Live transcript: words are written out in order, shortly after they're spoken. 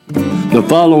The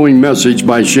following message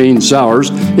by Shane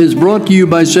Sowers is brought to you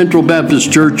by Central Baptist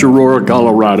Church, Aurora,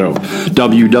 Colorado.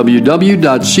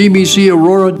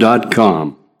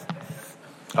 www.cbcaurora.com.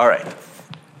 All right.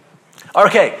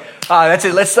 Okay, that's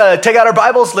it. Let's take out our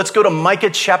Bibles. Let's go to Micah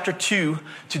chapter 2.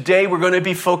 Today we're going to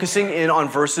be focusing in on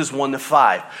verses 1 to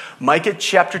 5. Micah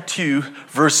chapter 2,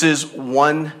 verses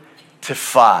 1 to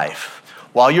 5.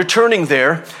 While you're turning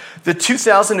there, the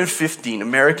 2015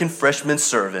 American Freshman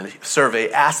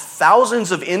Survey asked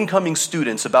thousands of incoming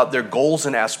students about their goals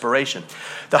and aspirations.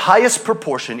 The highest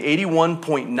proportion,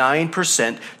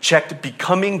 81.9%, checked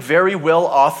becoming very well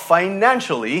off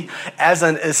financially as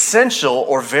an essential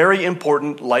or very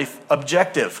important life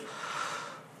objective.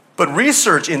 But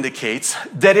research indicates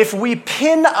that if we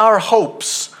pin our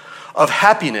hopes of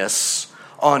happiness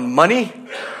on money,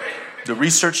 the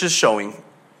research is showing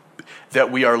that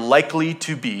we are likely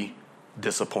to be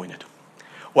disappointed.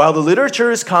 While the literature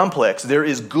is complex, there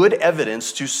is good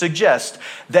evidence to suggest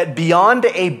that beyond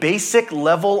a basic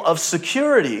level of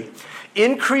security,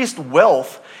 increased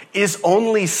wealth is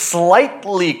only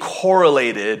slightly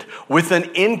correlated with an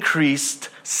increased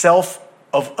sense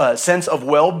of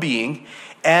well-being,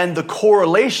 and the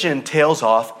correlation tails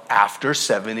off after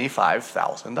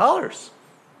 $75,000.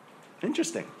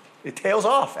 Interesting. It tails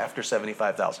off after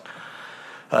 $75,000.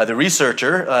 The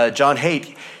researcher, John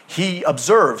Haidt, he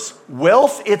observes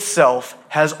wealth itself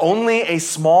has only a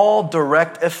small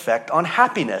direct effect on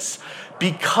happiness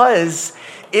because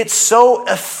it so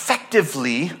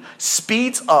effectively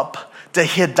speeds up the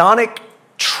hedonic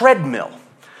treadmill.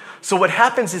 So what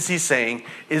happens is he's saying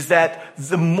is that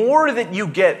the more that you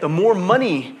get, the more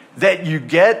money that you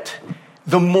get,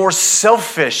 the more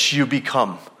selfish you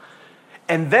become.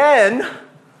 And then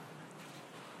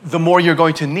the more you're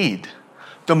going to need.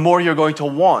 The more you're going to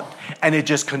want, and it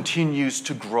just continues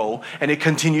to grow, and it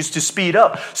continues to speed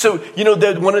up. So,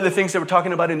 one of the things that we're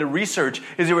talking about in the research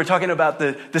is that we're talking about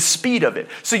the speed of it.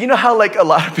 So, you know how, like, a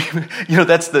lot of people,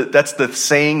 that's the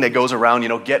saying that goes around,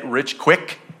 get rich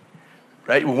quick,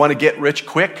 right? We want to get rich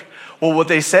quick. Well, what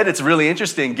they said, it's really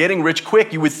interesting. Getting rich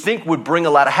quick, you would think would bring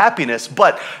a lot of happiness,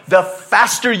 but the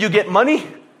faster you get money,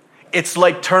 it's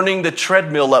like turning the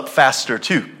treadmill up faster,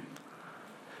 too.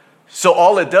 So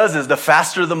all it does is the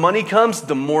faster the money comes,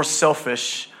 the more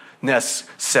selfishness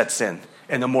sets in,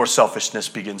 and the more selfishness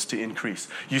begins to increase.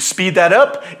 You speed that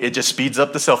up, it just speeds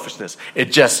up the selfishness.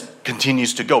 It just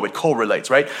continues to go. It correlates,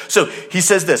 right? So he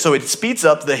says this. So it speeds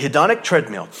up the hedonic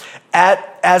treadmill.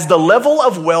 As the level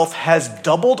of wealth has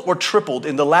doubled or tripled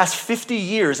in the last 50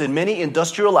 years in many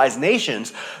industrialized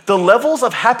nations, the levels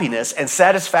of happiness and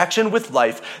satisfaction with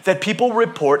life that people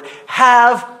report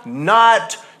have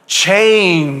not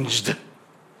changed.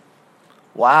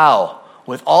 Wow.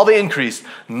 With all the increase,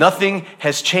 nothing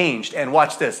has changed. And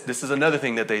watch this. This is another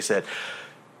thing that they said.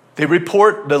 They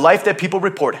report, the life that people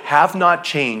report have not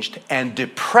changed, and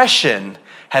depression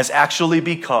has actually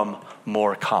become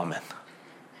more common.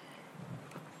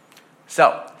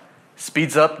 So,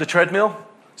 speeds up the treadmill,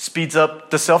 speeds up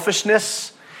the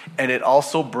selfishness, and it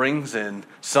also brings in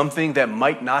something that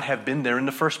might not have been there in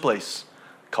the first place,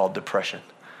 called depression.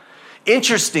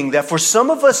 Interesting that for some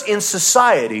of us in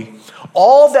society,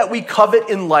 all that we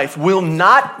covet in life will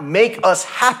not make us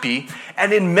happy,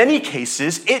 and in many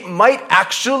cases, it might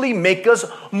actually make us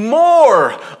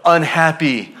more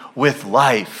unhappy with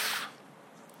life.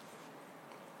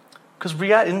 Because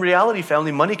in reality,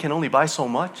 family, money can only buy so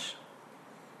much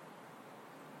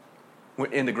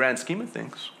in the grand scheme of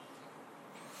things.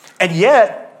 And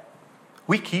yet,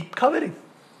 we keep coveting.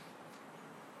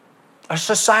 Our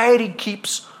society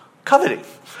keeps coveting.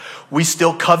 We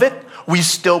still covet, we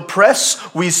still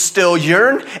press, we still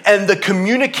yearn, and the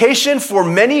communication for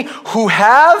many who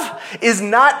have is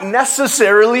not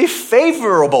necessarily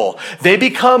favorable. They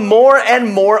become more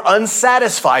and more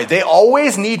unsatisfied. They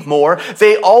always need more.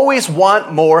 They always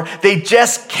want more. They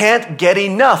just can't get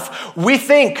enough. We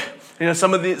think,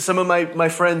 some of my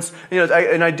friends,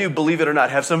 and I do, believe it or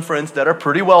not, have some friends that are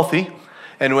pretty wealthy.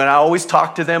 And when I always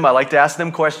talk to them, I like to ask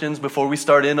them questions before we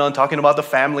start in on talking about the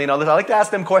family and all this. I like to ask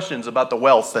them questions about the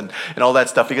wealth and all that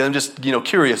stuff because I'm just,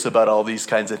 curious about all these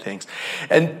kinds of things.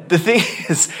 And the thing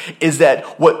is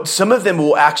that what some of them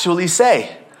will actually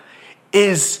say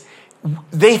is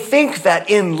they think that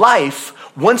in life,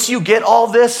 once you get all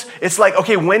this, it's like,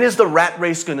 okay, when is the rat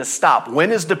race going to stop?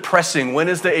 When is depressing? When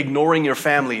is the ignoring your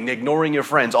family and ignoring your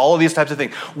friends? All of these types of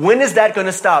things. When is that going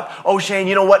to stop? Oh, Shane,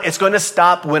 you know what? It's going to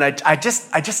stop when I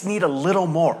just need a little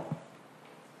more.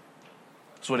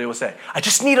 That's what he will say. I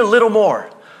just need a little more.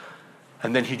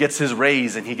 And then he gets his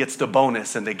raise and he gets the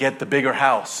bonus and they get the bigger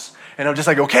house. And I'm just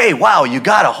like, okay, wow, you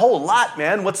got a whole lot,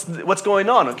 man. What's going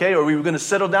on, okay? Are we going to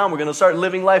settle down? We're going to start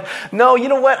living life? No, you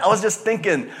know what? I was just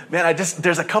thinking, man,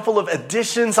 there's a couple of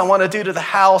additions I want to do to the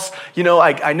house.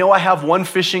 I know I have one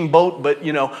fishing boat, but,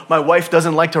 my wife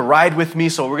doesn't like to ride with me,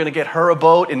 so we're going to get her a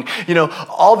boat. And,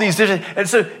 all these different, and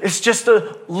so it's just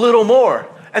a little more.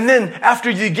 And then after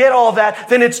you get all that,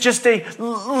 then it's just a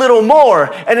little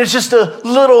more, and it's just a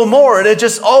little more, and it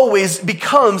just always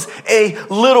becomes a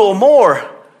little more.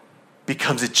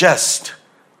 Becomes it just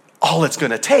all it's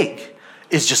going to take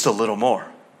is just a little more.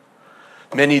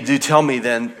 Many do tell me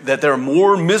then that they're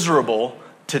more miserable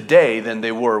today than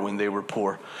they were when they were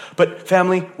poor. But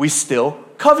family, we still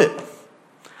covet.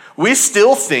 We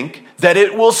still think that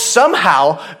it will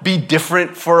somehow be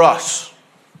different for us.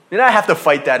 And I have to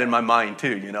fight that in my mind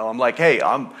too. I'm like, hey,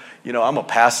 I'm a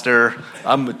pastor.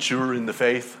 I'm mature in the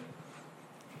faith.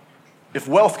 If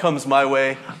wealth comes my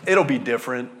way, it'll be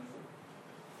different.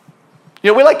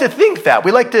 We like to think that.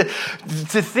 We like to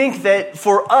think that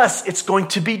for us, it's going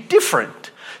to be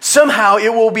different. Somehow it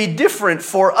will be different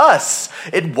for us.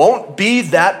 It won't be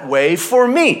that way for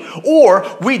me. Or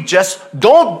we just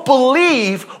don't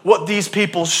believe what these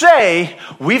people say.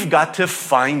 We've got to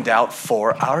find out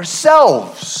for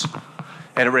ourselves.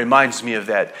 And it reminds me of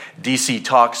that DC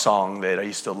Talk song that I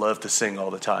used to love to sing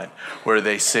all the time, where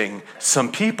they sing,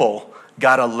 some people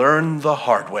gotta learn the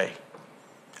hard way.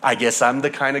 I guess I'm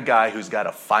the kind of guy who's got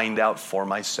to find out for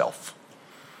myself.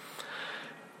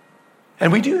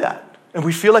 And we do that. And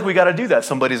we feel like we got to do that.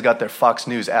 Somebody's got their Fox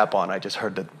News app on. I just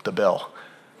heard the bell.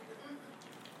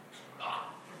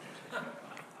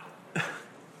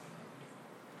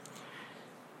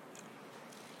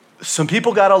 Some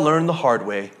people got to learn the hard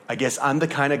way. I guess I'm the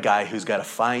kind of guy who's got to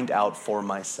find out for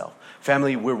myself.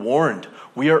 Family, we're warned.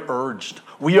 We are urged.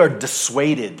 We are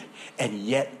dissuaded. And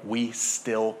yet we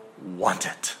still want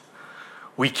it.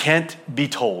 We can't be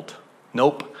told.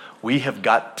 Nope. We have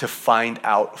got to find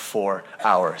out for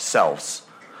ourselves.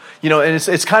 And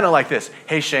it's kind of like this.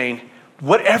 Hey, Shane,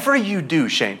 whatever you do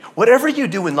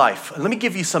in life, let me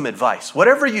give you some advice.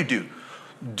 Whatever you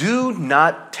do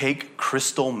not take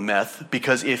crystal meth,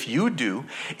 because if you do,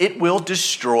 it will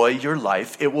destroy your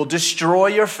life. It will destroy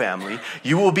your family.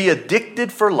 You will be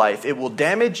addicted for life. It will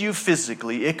damage you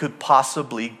physically. It could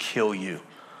possibly kill you.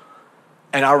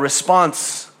 And our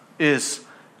response is,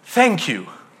 thank you,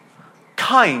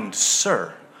 kind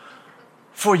sir,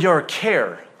 for your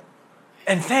care.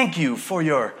 And thank you for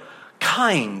your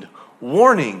kind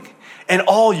warning and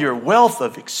all your wealth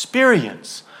of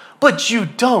experience. But you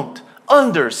don't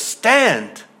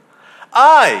understand.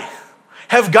 I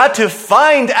have got to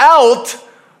find out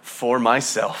for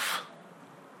myself.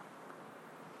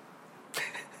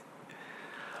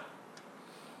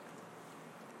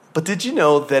 But did you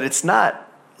know that it's not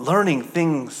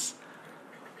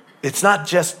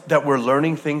just that we're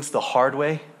learning things the hard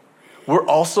way. We're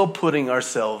also putting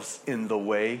ourselves in the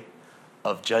way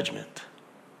of judgment.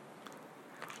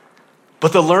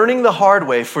 But the learning the hard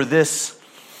way for this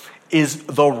is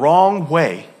the wrong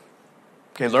way.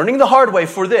 Okay, learning the hard way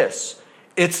for this,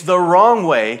 it's the wrong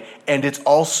way, and it's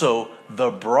also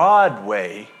the broad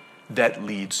way that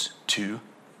leads to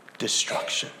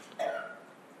destruction.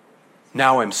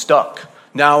 Now I'm stuck.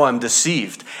 Now I'm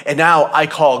deceived. And now I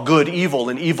call good evil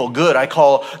and evil good. I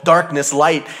call darkness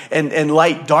light and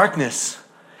light darkness.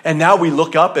 And now we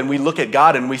look up and we look at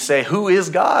God and we say, who is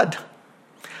God?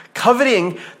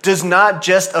 Coveting does not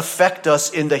just affect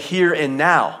us in the here and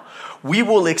now. We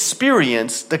will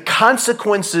experience the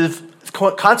consequences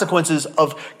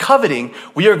of coveting.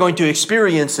 We are going to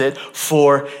experience it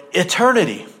for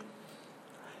eternity.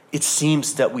 It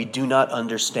seems that we do not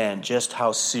understand just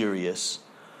how serious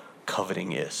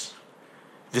coveting is.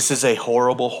 This is a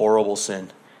horrible, horrible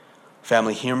sin.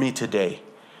 Family, hear me today.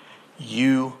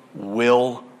 You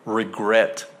will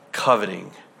regret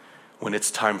coveting when it's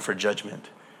time for judgment,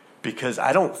 because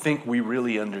I don't think we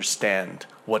really understand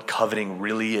what coveting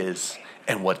really is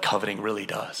and what coveting really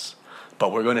does.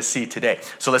 But we're going to see today.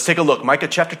 So let's take a look. Micah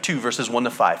chapter 2, verses 1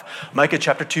 to 5. Micah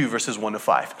chapter 2, verses 1 to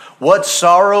 5. What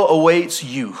sorrow awaits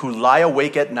you who lie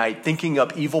awake at night thinking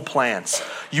up evil plans.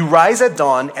 You rise at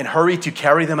dawn and hurry to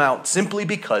carry them out simply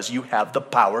because you have the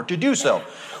power to do so.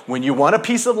 When you want a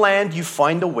piece of land, you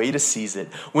find a way to seize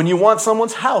it. When you want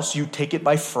someone's house, you take it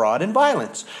by fraud and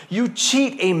violence. You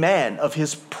cheat a man of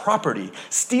his property,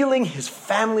 stealing his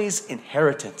family's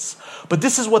inheritance. But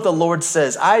this is what the Lord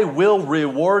says, I will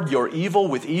reward your evil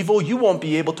with evil. You won't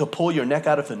be able to pull your neck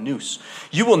out of the noose.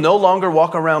 You will no longer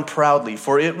walk around proudly,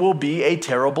 for it will be a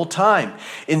terrible time.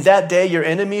 In that day, your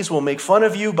enemies will make fun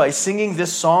of you by singing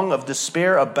this song of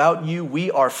despair about you.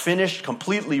 We are finished,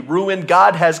 completely ruined.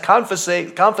 God has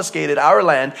confiscated confiscated our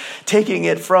land, taking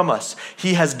it from us.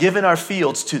 He has given our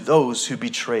fields to those who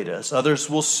betrayed us. Others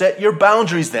will set your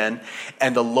boundaries then,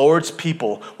 and the Lord's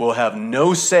people will have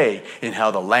no say in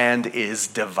how the land is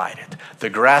divided. The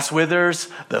grass withers,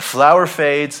 the flower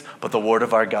fades, but the word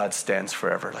of our God stands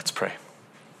forever. Let's pray.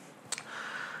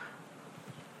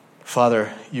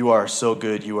 Father, you are so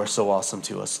good. You are so awesome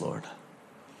to us, Lord.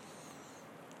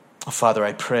 Father,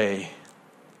 I pray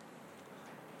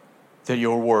that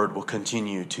your word will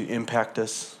continue to impact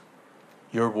us.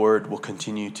 Your word will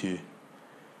continue to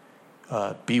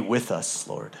be with us,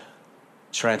 Lord.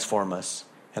 Transform us.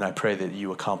 And I pray that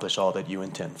you accomplish all that you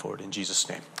intend for it. In Jesus'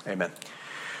 name, amen.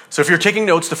 So if you're taking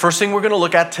notes, the first thing we're going to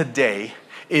look at today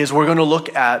is we're going to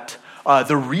look at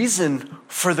the reason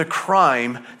for the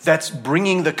crime that's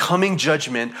bringing the coming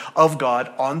judgment of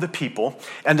God on the people.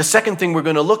 And the second thing we're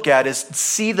going to look at is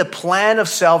see the plan of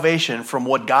salvation from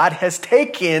what God has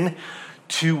taken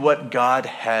to what God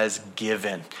has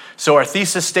given. So our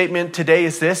thesis statement today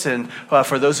is this, and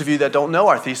for those of you that don't know,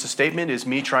 our thesis statement is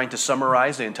me trying to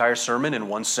summarize the entire sermon in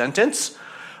one sentence.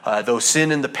 Though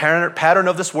sin and the pattern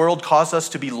of this world cause us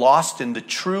to be lost in the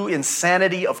true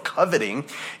insanity of coveting,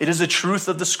 it is the truth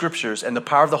of the Scriptures and the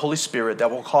power of the Holy Spirit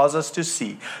that will cause us to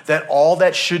see that all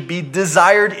that should be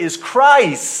desired is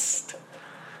Christ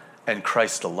and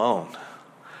Christ alone.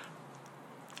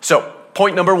 So,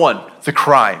 point number one, the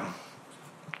crime.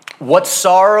 What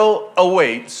sorrow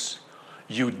awaits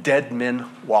you dead men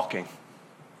walking?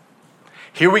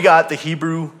 Here we got the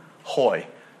Hebrew hoy.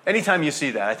 Anytime you see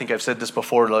that, I think I've said this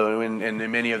before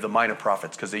in many of the minor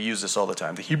prophets because they use this all the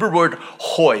time. The Hebrew word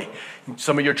hoy. In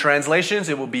some of your translations,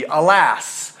 it will be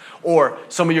alas. Or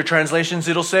some of your translations,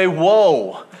 it'll say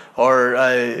woe. Or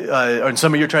in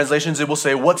some of your translations, it will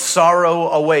say what sorrow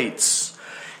awaits.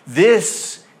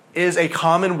 This is a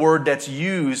common word that's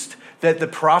used that the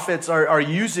prophets are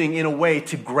using in a way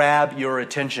to grab your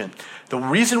attention. The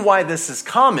reason why this is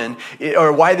common,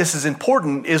 or why this is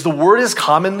important, is the word is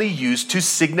commonly used to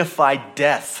signify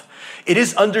death. It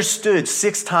is understood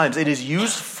 6 times. It is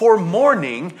used for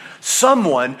mourning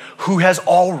someone who has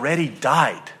already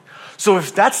died. So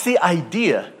if that's the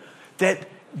idea, that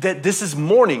this is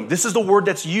mourning, this is the word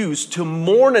that's used to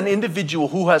mourn an individual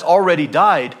who has already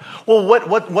died, well,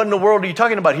 what in the world are you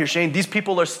talking about here, Shane? These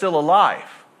people are still alive.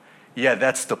 Yeah,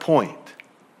 that's the point.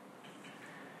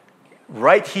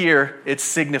 Right here, it's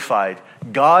signified.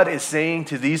 God is saying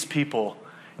to these people,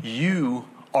 you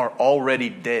are already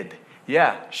dead.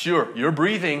 Yeah, sure, you're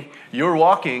breathing, you're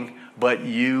walking, but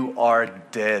you are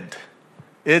dead.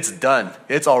 It's done.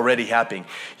 It's already happening.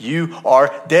 You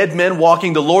are dead men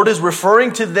walking. The Lord is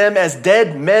referring to them as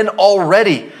dead men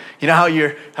already. You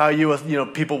know how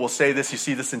people will say this, you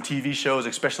see this in TV shows,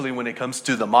 especially when it comes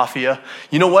to the mafia.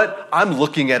 You know what? I'm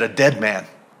looking at a dead man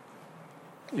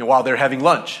while they're having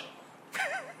lunch.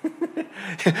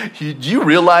 Do you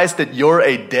realize that you're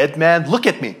a dead man? Look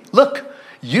at me. Look,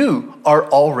 you are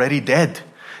already dead.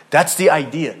 That's the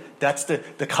idea. That's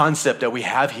the concept that we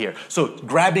have here. So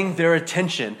grabbing their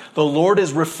attention, the Lord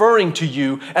is referring to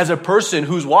you as a person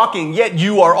who's walking, yet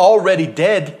you are already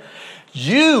dead.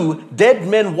 You, dead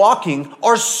men walking,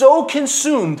 are so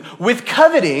consumed with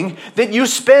coveting that you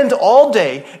spend all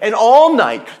day and all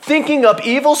night thinking up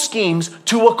evil schemes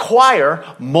to acquire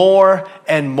more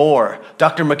and more.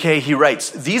 Dr. Micah, he writes,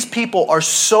 these people are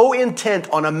so intent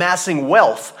on amassing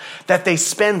wealth that they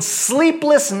spend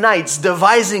sleepless nights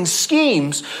devising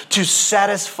schemes to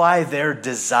satisfy their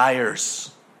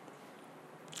desires.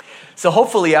 So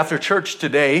hopefully after church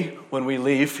today, when we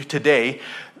leave today,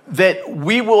 that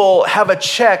we will have a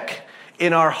check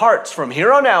in our hearts from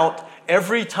here on out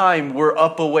every time we're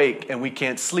up awake and we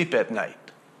can't sleep at night.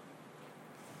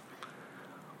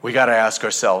 We got to ask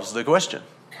ourselves the question.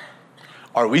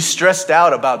 Are we stressed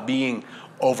out about being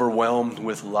overwhelmed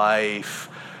with life,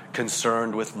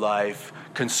 concerned with life,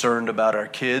 concerned about our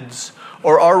kids?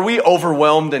 Or are we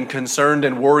overwhelmed and concerned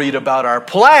and worried about our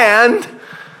plan,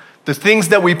 the things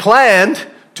that we planned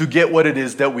to get what it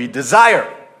is that we desire?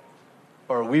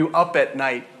 Or are we up at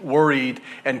night worried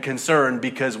and concerned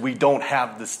because we don't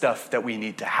have the stuff that we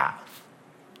need to have?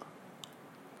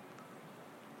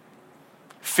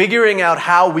 Figuring out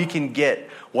how we can get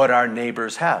what our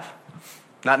neighbors have.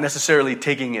 Not necessarily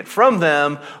taking it from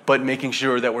them, but making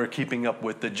sure that we're keeping up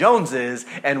with the Joneses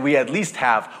and we at least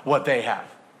have what they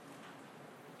have.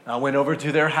 I went over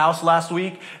to their house last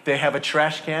week. They have a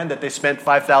trash can that they spent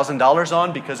 $5,000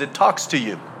 on because it talks to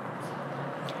you.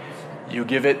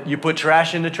 You put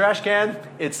trash in the trash can,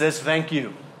 it says thank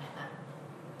you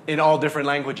in all different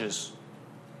languages.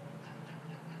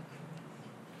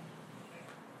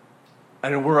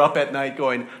 And we're up at night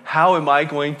going, how am I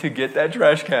going to get that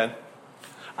trash can?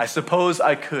 I suppose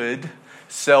I could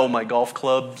sell my golf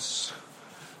clubs.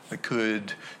 I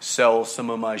could sell some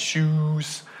of my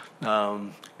shoes.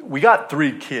 We got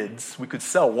 3 kids. We could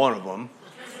sell one of them.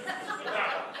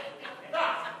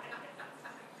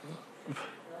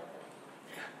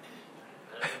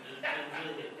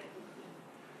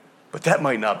 But that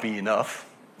might not be enough.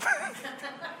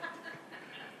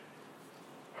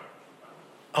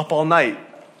 Up all night,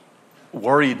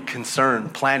 worried,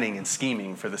 concerned, planning, and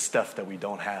scheming for the stuff that we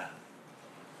don't have.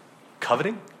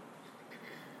 Coveting?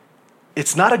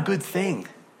 It's not a good thing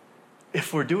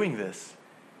if we're doing this.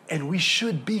 And we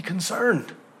should be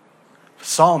concerned.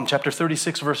 Psalm chapter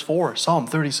 36, verse 4. Psalm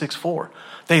 36, 4.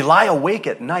 They lie awake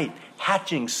at night,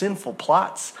 hatching sinful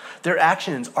plots. Their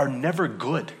actions are never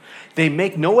good. They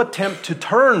make no attempt to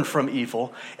turn from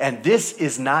evil. And this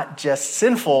is not just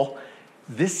sinful.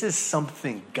 This is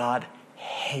something God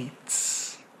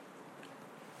hates.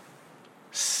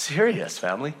 Serious,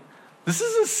 family. This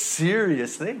is a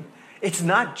serious thing. It's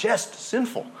not just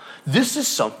sinful. This is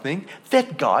something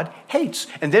that God hates.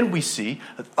 And then we see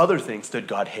other things that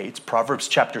God hates. Proverbs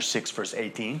chapter 6, verse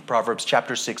 18. Proverbs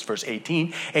chapter 6, verse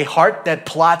 18. A heart that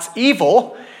plots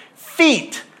evil,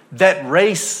 feet that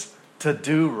race to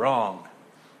do wrong.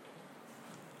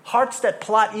 Hearts that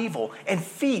plot evil and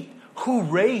feet who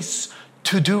race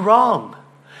to do wrong.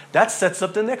 That sets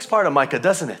up the next part of Micah,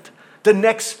 doesn't it? The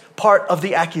next part of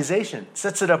the accusation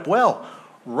sets it up well.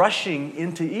 Rushing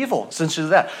into evil. Essentially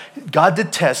that. God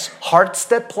detests hearts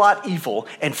that plot evil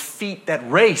and feet that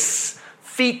race.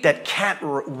 Feet that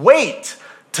can't wait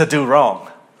to do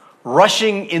wrong.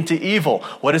 Rushing into evil.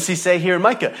 What does he say here in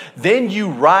Micah? Then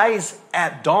you rise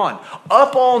at dawn.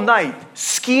 Up all night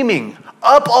scheming.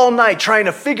 Up all night trying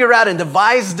to figure out and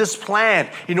devise this plan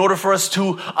in order for us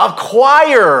to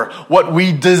acquire what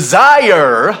we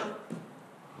desire.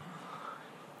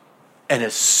 And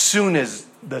as soon as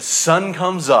the sun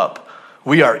comes up,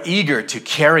 we are eager to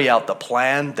carry out the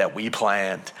plan that we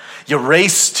planned. You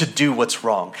race to do what's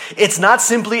wrong. It's not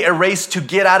simply a race to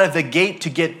get out of the gate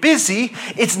to get busy.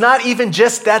 It's not even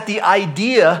just that the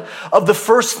idea of the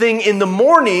first thing in the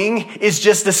morning is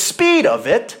just the speed of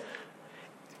it.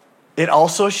 It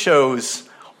also shows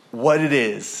what it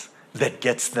is that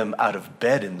gets them out of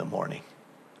bed in the morning.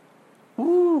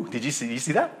 Ooh, did you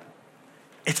see that?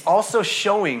 It's also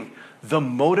showing the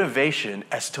motivation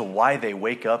as to why they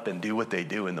wake up and do what they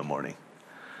do in the morning.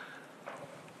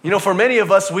 You know, for many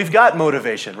of us, we've got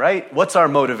motivation, right? What's our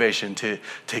motivation to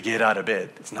get out of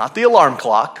bed? It's not the alarm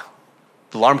clock.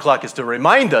 The alarm clock is to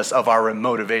remind us of our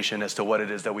motivation as to what it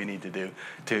is that we need to do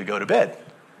to go to bed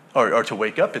or to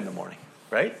wake up in the morning,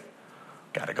 right?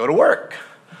 Got to go to work.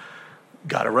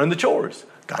 Got to run the chores.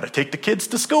 Got to take the kids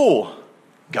to school.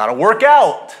 Got to work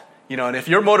out. You know, and if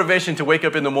your motivation to wake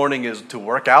up in the morning is to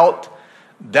work out,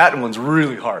 that one's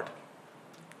really hard,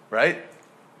 right?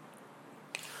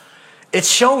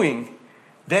 It's showing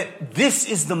that this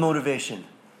is the motivation.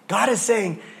 God is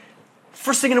saying,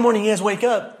 first thing in the morning, you guys wake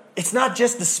up. It's not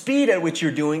just the speed at which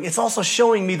you're doing, it's also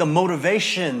showing me the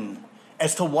motivation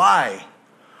as to why.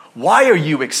 Why are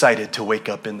you excited to wake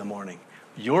up in the morning?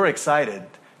 You're excited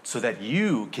so that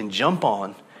you can jump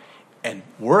on and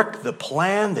work the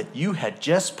plan that you had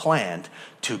just planned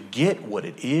to get what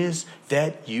it is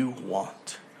that you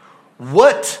want.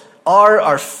 What are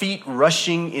our feet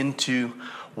rushing into?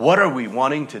 What are we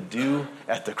wanting to do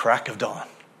at the crack of dawn?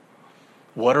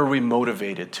 What are we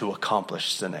motivated to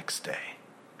accomplish the next day?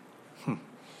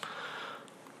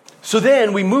 So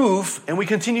then we move and we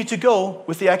continue to go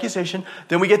with the accusation.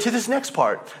 Then we get to this next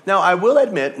part. Now, I will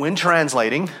admit, when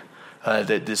translating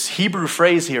this Hebrew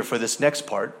phrase here for this next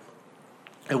part,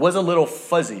 it was a little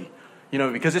fuzzy,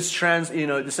 because it's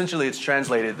essentially it's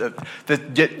translated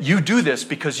that you do this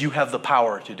because you have the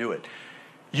power to do it.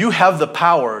 You have the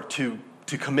power to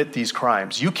commit these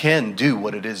crimes. You can do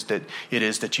what it is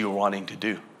that you're wanting to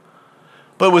do.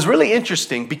 But it was really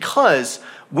interesting because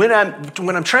when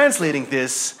I'm translating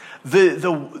this,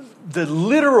 the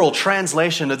literal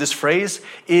translation of this phrase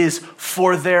is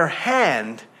 "for their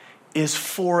hand is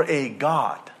for a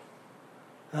god."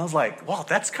 And I was like, wow,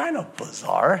 that's kind of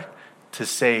bizarre to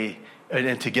say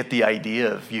and to get the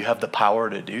idea of you have the power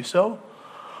to do so.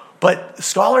 But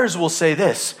scholars will say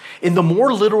this. In the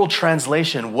more literal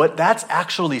translation, what that's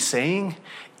actually saying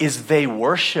is they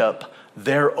worship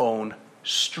their own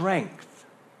strength.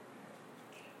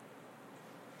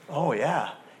 Oh,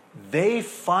 yeah. They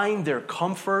find their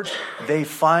comfort. They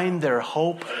find their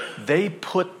hope. They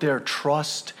put their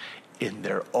trust in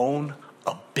their own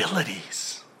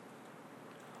abilities.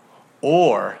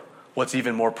 Or, what's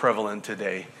even more prevalent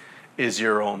today, is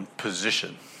your own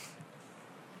position.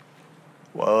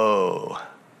 Whoa.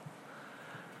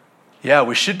 Yeah,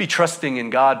 we should be trusting in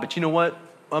God, but you know what?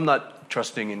 I'm not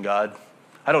trusting in God.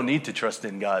 I don't need to trust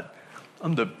in God.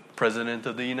 I'm the President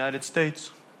of the United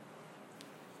States.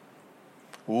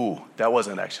 Ooh, that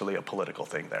wasn't actually a political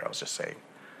thing there. I was just saying.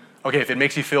 Okay, if it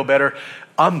makes you feel better,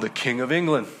 I'm the King of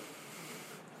England.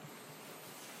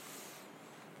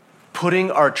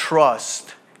 Putting our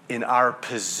trust in our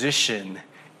position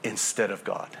instead of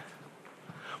God.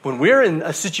 When we're in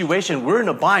a situation, we're in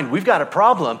a bind, we've got a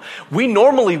problem, we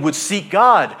normally would seek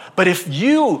God. But if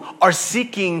you are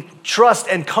seeking trust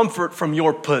and comfort from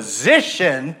your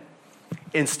position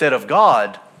instead of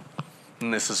God,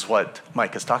 and this is what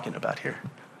Micah is talking about here,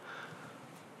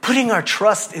 putting our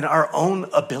trust in our own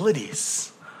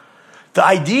abilities. The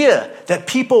idea that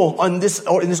people in this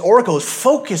oracle is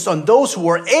focused on those who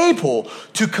are able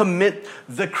to commit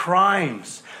the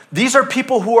crimes. These are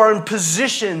people who are in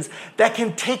positions that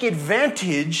can take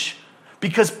advantage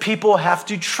because people have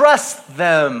to trust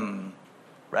them,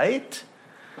 right?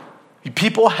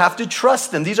 People have to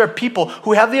trust them. These are people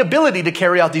who have the ability to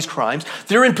carry out these crimes.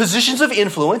 They're in positions of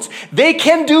influence. They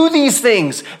can do these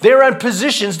things. They're in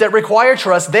positions that require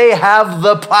trust. They have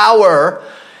the power.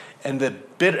 And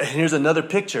here's another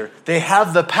picture. They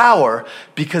have the power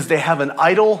because they have an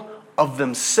idol of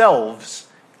themselves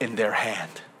in their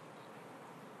hand.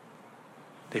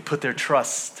 They put their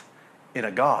trust in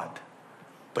a God,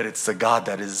 but it's the God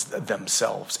that is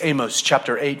themselves. Amos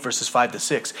chapter 8, verses 5 to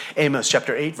 6. Amos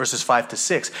chapter 8, verses 5 to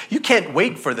 6. You can't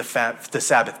wait for the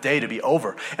Sabbath day to be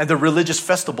over and the religious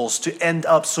festivals to end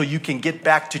up so you can get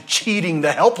back to cheating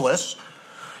the helpless.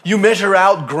 You measure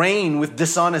out grain with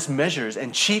dishonest measures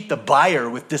and cheat the buyer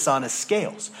with dishonest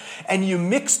scales. And you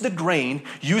mix the grain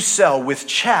you sell with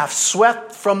chaff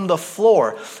swept from the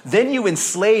floor. Then you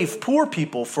enslave poor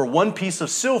people for one piece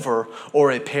of silver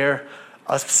or a pair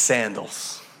of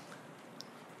sandals.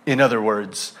 In other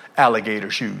words,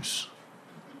 alligator shoes.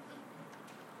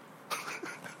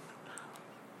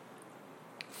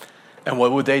 And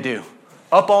what would they do?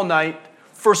 Up all night.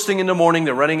 First thing in the morning,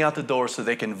 they're running out the door so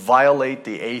they can violate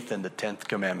the 8th and the 10th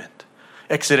commandment.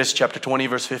 Exodus chapter 20,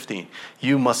 verse 15.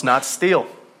 You must not steal.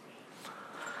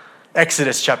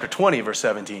 Exodus chapter 20, verse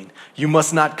 17. You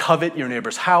must not covet your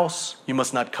neighbor's house. You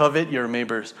must not covet your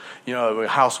neighbor's,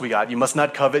 house we got. You must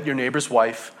not covet your neighbor's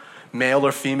wife, male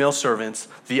or female servants,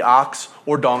 the ox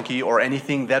or donkey, or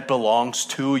anything that belongs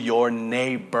to your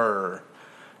neighbor.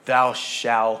 Thou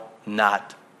shalt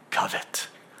not covet.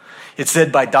 It's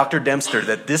said by Dr. Dempster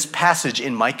that this passage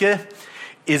in Micah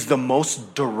is the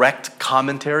most direct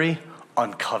commentary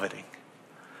on coveting.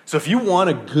 So if you want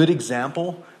a good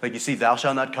example, like you see, thou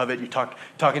shalt not covet, you're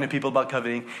talking to people about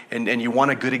coveting, and you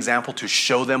want a good example to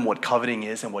show them what coveting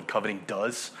is and what coveting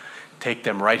does, take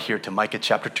them right here to Micah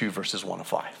chapter 2, verses 1 to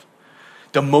 5.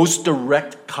 The most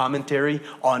direct commentary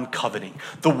on coveting.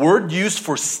 The word used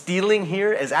for stealing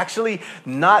here is actually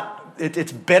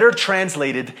it's better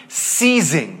translated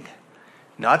seizing.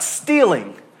 Not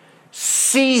stealing,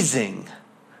 seizing.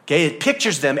 Okay, it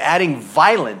pictures them adding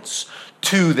violence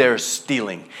to their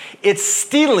stealing. It's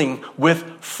stealing with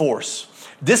force.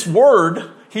 This word,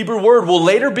 Hebrew word, will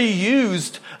later be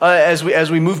used as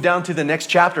we move down to the next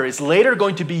chapter. It's later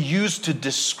going to be used to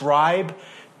describe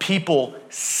people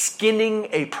skinning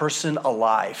a person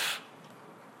alive.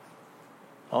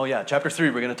 Oh yeah, chapter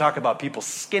 3, we're going to talk about people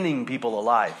skinning people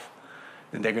alive.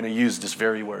 And they're going to use this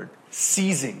very word,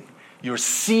 seizing. You're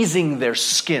seizing their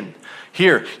skin.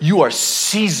 Here, you are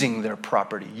seizing their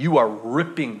property. You are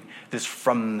ripping this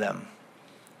from them.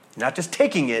 Not just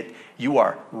taking it, you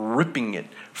are ripping it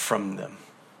from them.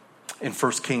 In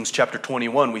 1 Kings chapter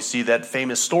 21, we see that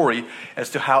famous story as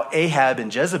to how Ahab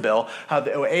and Jezebel,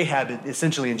 Ahab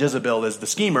essentially and Jezebel as the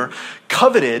schemer,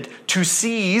 coveted to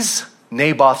seize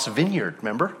Naboth's vineyard,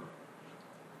 remember?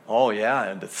 Oh yeah,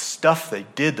 and the stuff they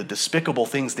did, the despicable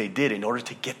things they did in order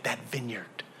to get that vineyard.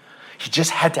 He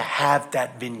just had to have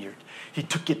that vineyard. He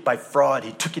took it by fraud.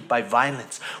 He took it by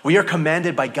violence. We are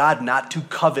commanded by God not to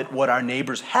covet what our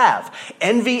neighbors have.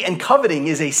 Envy and coveting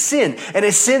is a sin, and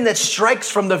a sin that strikes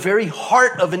from the very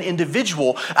heart of an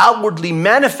individual, outwardly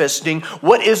manifesting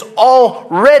what is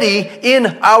already in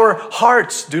our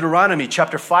hearts. Deuteronomy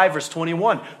chapter 5, verse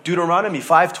 21. Deuteronomy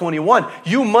 5:21.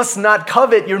 You must not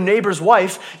covet your neighbor's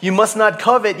wife. You must not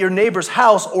covet your neighbor's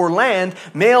house or land,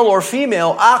 male or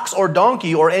female, ox or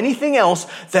donkey, or anything else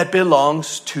that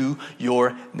belongs to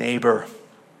your neighbor.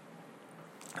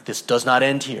 This does not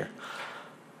end here.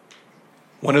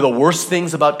 One of the worst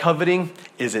things about coveting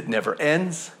is it never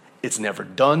ends, it's never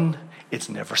done, it's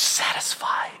never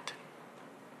satisfied.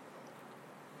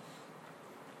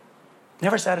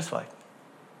 Never satisfied.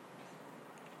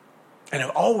 And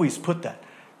I've always put that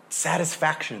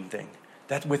satisfaction thing,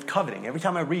 That with coveting. Every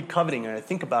time I read coveting and I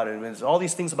think about it, and there's all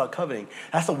these things about coveting,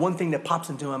 that's the one thing that pops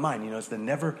into my mind. It's the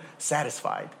never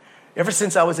satisfied. Ever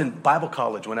since I was in Bible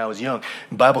college, when I was young,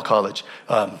 in Bible college,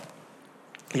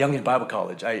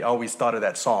 I always thought of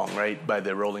that song, right, by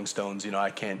the Rolling Stones, I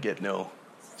can't get no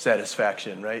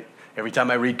satisfaction, right? Every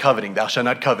time I read coveting, thou shalt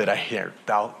not covet, I hear,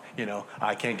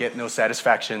 I can't get no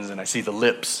satisfactions, and I see the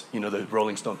lips, the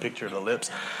Rolling Stone picture of the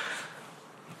lips.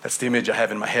 That's the image I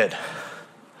have in my head.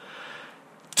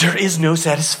 There is no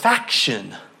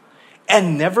satisfaction,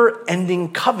 and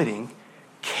never-ending coveting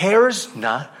cares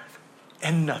not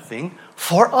and nothing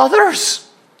for others.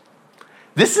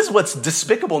 This is what's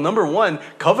despicable. Number one,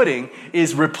 coveting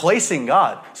is replacing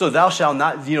God. So thou shalt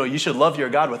not, you should love your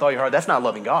God with all your heart. That's not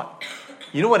loving God.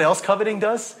 You know what else coveting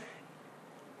does?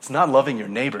 It's not loving your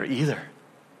neighbor either.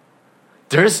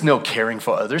 There's no caring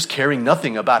for others, caring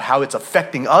nothing about how it's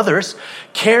affecting others,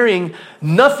 caring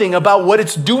nothing about what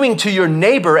it's doing to your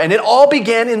neighbor. And it all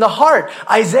began in the heart.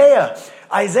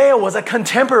 Isaiah was a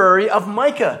contemporary of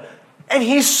Micah. And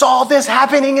he saw this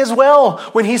happening as well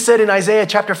when he said in Isaiah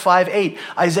chapter 5:8,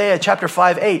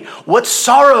 what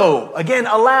sorrow, again,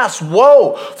 alas,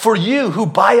 woe for you who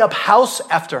buy up house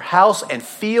after house and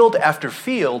field after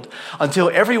field until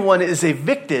everyone is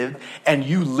evicted and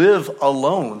you live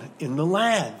alone in the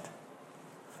land.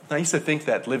 Now, I used to think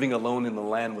that living alone in the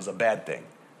land was a bad thing.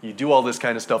 You do all this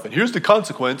kind of stuff and here's the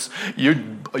consequence,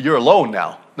 you're alone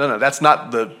now. No, that's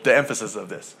not the emphasis of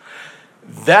this.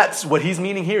 That's what he's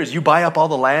meaning here is you buy up all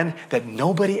the land that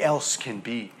nobody else can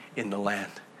be in the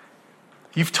land.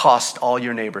 You've tossed all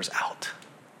your neighbors out.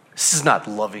 This is not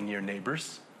loving your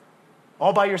neighbors.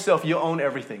 All by yourself, you own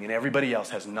everything and everybody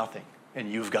else has nothing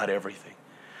and you've got everything.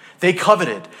 They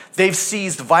coveted. They've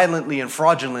seized violently and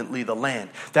fraudulently the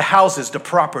land, the houses, the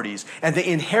properties, and the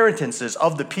inheritances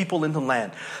of the people in the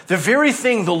land. The very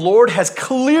thing the Lord has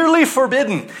clearly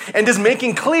forbidden and is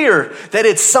making clear that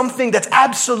it's something that's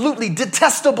absolutely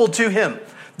detestable to him.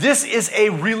 This is a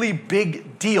really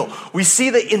big deal. We see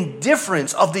the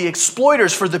indifference of the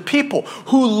exploiters for the people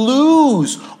who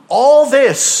lose all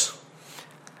this.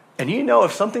 And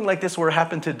if something like this were to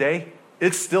happen today,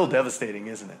 it's still devastating,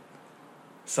 isn't it?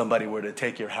 Somebody were to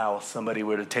take your house, somebody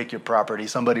were to take your property,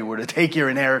 somebody were to take your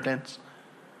inheritance.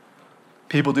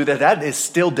 People do that. That is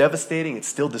still devastating. It's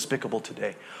still despicable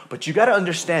today. But you got to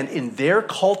understand, in their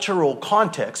cultural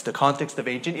context, the context of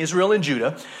ancient Israel and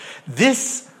Judah,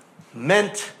 this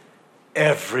meant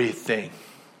everything.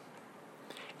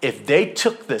 If they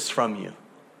took this from you,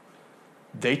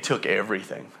 they took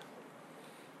everything.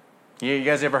 You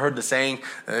guys ever heard the saying,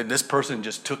 this person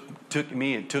just took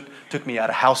me and took me out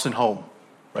of house and home?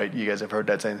 Right? You guys have heard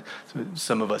that saying.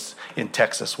 Some of us in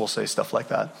Texas will say stuff like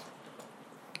that.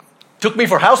 Took me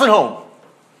for house and home.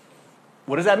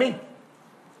 What does that mean?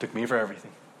 Took me for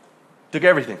everything. Took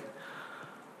everything.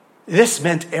 This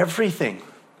meant everything.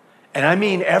 And I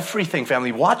mean everything,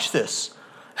 family. Watch this.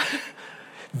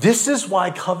 This is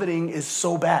why coveting is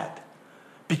so bad.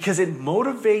 Because it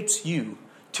motivates you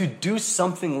to do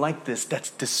something like this that's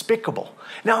despicable.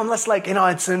 Now, unless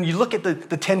and you look at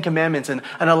the Ten Commandments, and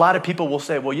a lot of people will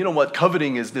say, well, you know what,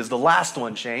 coveting is the last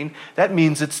one, Shane. That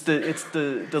means it's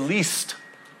the least.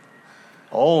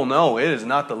 Oh, no, it is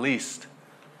not the least.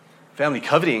 Family,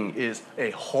 coveting is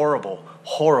a horrible,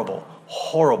 horrible,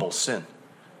 horrible sin.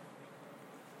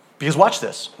 Because watch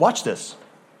this.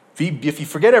 If you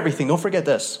forget everything, don't forget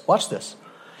this. Watch this.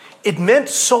 It meant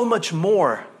so much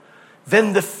more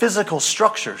than the physical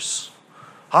structures.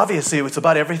 Obviously, it's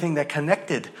about everything that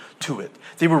connected to it.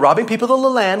 They were robbing people of the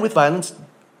land with violence,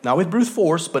 not with brute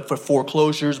force, but for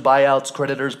foreclosures, buyouts,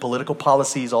 creditors, political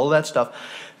policies, all of that stuff.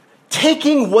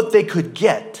 Taking what they could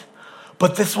get.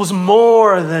 But this was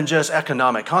more than just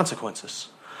economic consequences.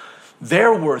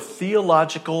 There were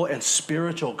theological and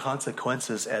spiritual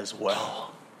consequences as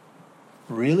well.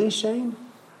 Really, Shane?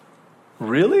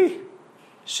 Really?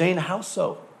 Shane, how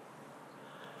so?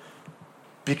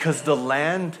 Because the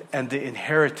land and the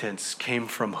inheritance came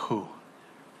from who?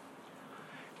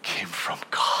 Came from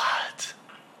God.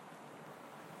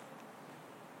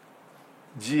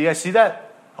 Do you guys see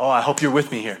that? Oh, I hope you're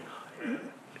with me here.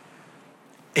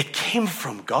 It came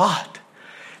from God.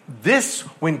 This,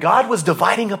 when God was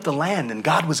dividing up the land and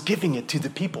God was giving it to the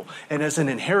people and as an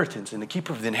inheritance and the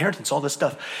keeper of the inheritance, all this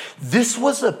stuff, this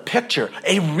was a picture,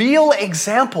 a real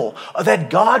example that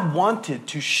God wanted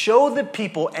to show the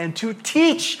people and to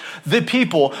teach the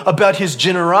people about his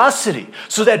generosity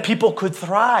so that people could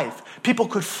thrive, people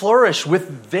could flourish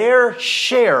with their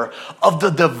share of the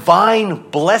divine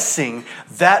blessing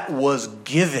that was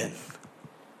given.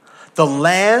 The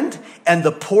land and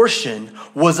the portion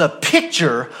was a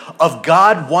picture of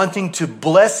God wanting to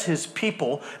bless his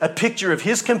people, a picture of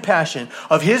his compassion,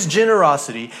 of his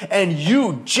generosity, and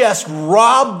you just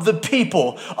robbed the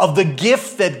people of the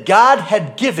gift that God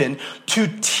had given to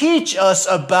teach us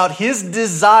about his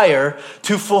desire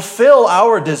to fulfill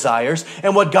our desires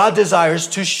and what God desires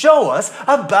to show us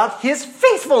about his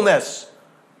faithfulness.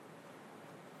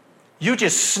 You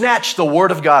just snatched the word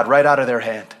of God right out of their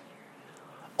hand.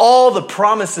 All the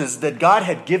promises that God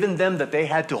had given them that they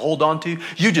had to hold on to,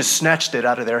 you just snatched it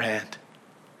out of their hand.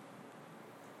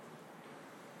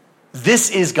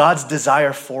 This is God's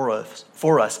desire for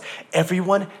us.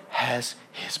 Everyone has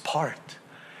his part.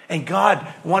 And God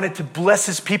wanted to bless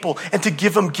his people and to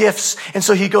give them gifts. And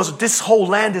so he goes, this whole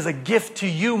land is a gift to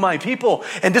you, my people.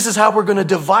 And this is how we're going to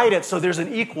divide it so there's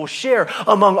an equal share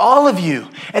among all of you.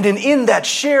 And then in that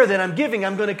share that I'm giving,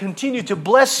 I'm going to continue to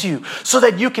bless you so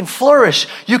that you can flourish,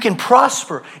 you can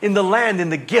prosper in the land, in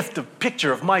the gift, the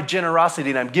picture of my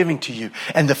generosity that I'm giving to you,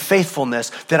 and the faithfulness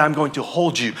that I'm going to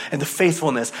hold you, and the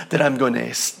faithfulness that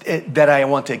I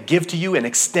want to give to you and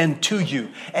extend to you.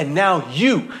 And now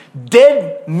you,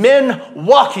 dead men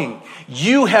walking,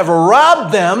 you have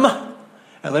robbed them.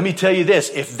 And let me tell you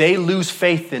this, if they lose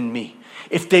faith in me,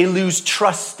 if they lose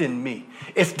trust in me,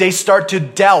 if they start to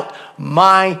doubt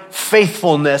my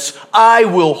faithfulness, I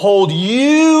will hold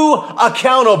you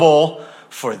accountable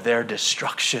for their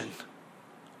destruction.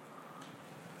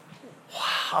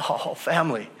 Wow,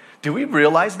 family, do we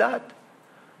realize that?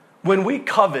 When we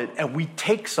covet and we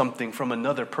take something from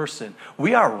another person,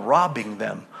 we are robbing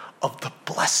them of the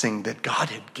blessing that God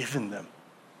had given them.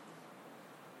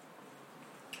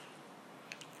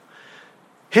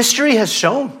 History has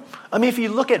shown. I mean, if you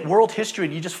look at world history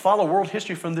and you just follow world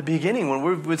history from the beginning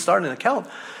when we're starting an account,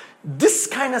 this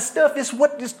kind of stuff is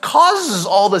what causes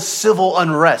all the civil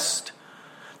unrest,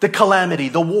 the calamity,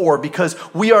 the war, because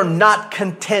we are not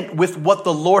content with what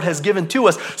the Lord has given to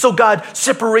us. So God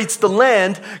separates the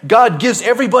land. God gives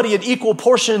everybody an equal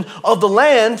portion of the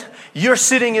land. You're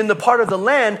sitting in the part of the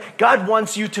land. God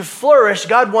wants you to flourish.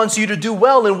 God wants you to do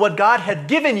well in what God had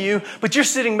given you. But you're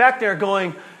sitting back there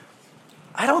going,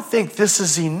 I don't think this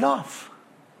is enough.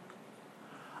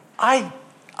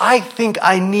 I think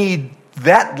I need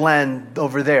that land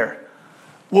over there.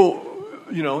 Well,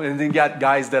 you know, and then you got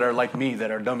guys that are like me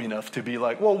that are dumb enough to be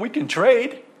like, well, we can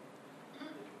trade.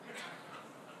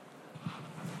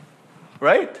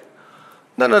 Right?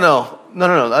 No.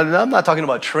 I'm not talking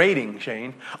about trading,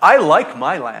 Shane. I like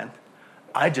my land.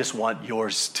 I just want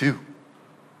yours too.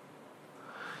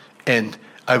 And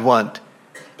I want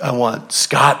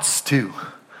Scott's too.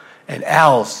 And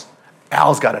Al's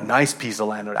got a nice piece of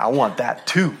land. I want that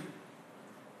too.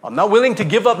 I'm not willing to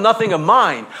give up nothing of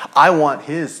mine. I want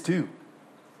his too.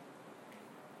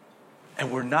 And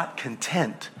we're not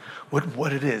content with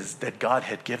what it is that God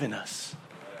had given us.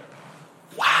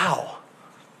 Wow.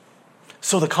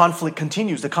 So the conflict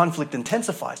continues. The conflict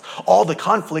intensifies. All the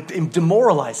conflict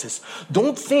demoralizes.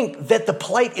 Don't think that the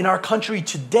plight in our country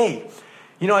today,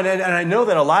 you know, and I know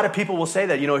that a lot of people will say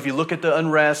that, you know, if you look at the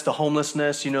unrest, the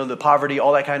homelessness, you know, the poverty,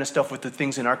 all that kind of stuff with the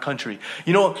things in our country,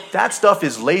 you know, that stuff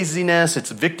is laziness, it's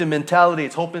victim mentality,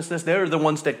 it's hopelessness. They're the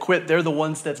ones that quit. They're the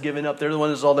ones that's given up. They're the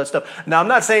ones that's all that stuff. Now, I'm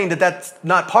not saying that that's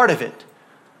not part of it.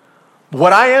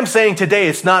 What I am saying today,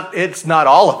 it's not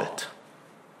all of it.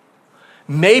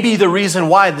 Maybe the reason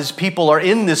why these people are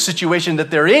in this situation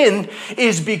that they're in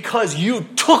is because you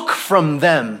took from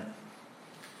them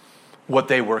what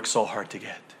they worked so hard to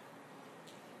get.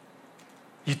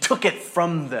 You took it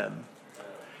from them.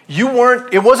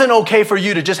 It wasn't okay for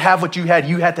you to just have what you had.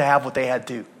 You had to have what they had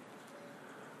too.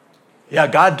 Yeah,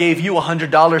 God gave you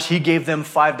 $100. He gave them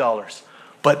 $5.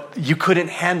 But you couldn't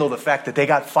handle the fact that they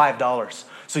got $5.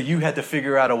 So you had to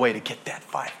figure out a way to get that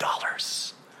 $5.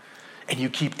 And you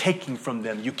keep taking from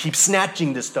them. You keep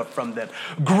snatching this stuff from them.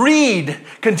 Greed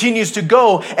continues to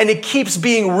go, and it keeps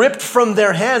being ripped from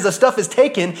their hands. The stuff is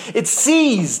taken. It's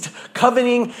seized.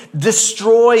 Coveting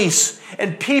destroys.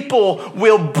 And people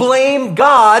will blame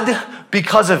God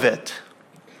because of it.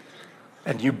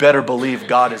 And you better believe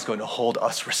God is going to hold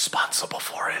us responsible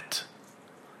for it.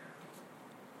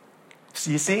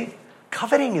 So you see,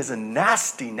 coveting is a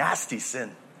nasty, nasty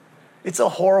sin. It's a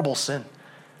horrible sin.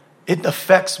 It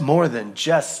affects more than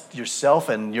just yourself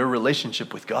and your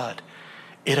relationship with God.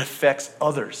 It affects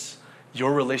others,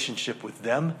 your relationship with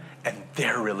them and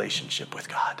their relationship with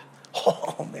God.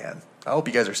 Oh man, I hope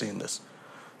you guys are seeing this.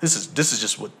 This is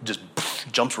just what just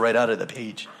jumps right out of the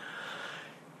page.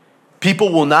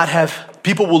 People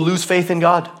will lose faith in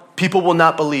God. People will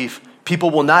not believe.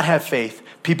 People will not have faith.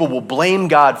 People will blame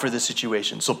God for the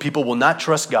situation. So people will not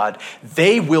trust God.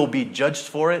 They will be judged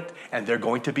for it, and they're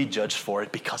going to be judged for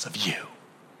it because of you.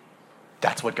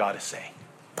 That's what God is saying.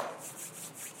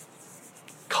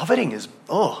 Coveting is,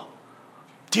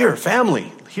 dear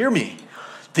family, hear me.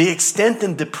 The extent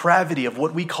and depravity of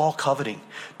what we call coveting.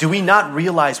 Do we not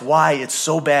realize why it's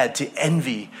so bad to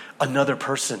envy another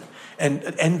person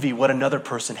and envy what another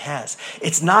person has?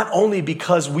 It's not only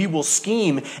because we will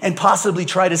scheme and possibly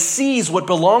try to seize what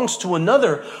belongs to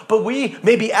another, but we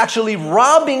may be actually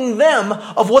robbing them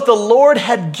of what the Lord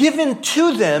had given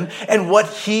to them and what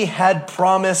He had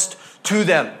promised to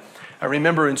them. I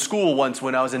remember in school once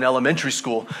when I was in elementary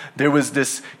school, there was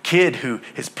this kid who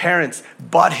his parents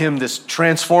bought him this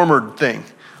transformer thing.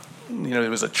 It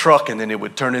was a truck and then it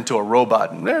would turn into a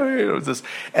robot.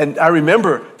 And I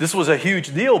remember this was a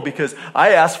huge deal because I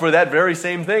asked for that very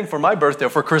same thing for my birthday,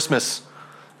 for Christmas.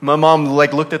 My mom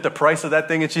looked at the price of that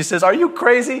thing and she says, "Are you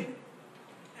crazy?"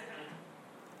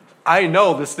 I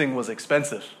know this thing was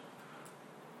expensive.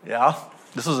 Yeah,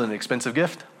 this was an expensive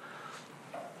gift.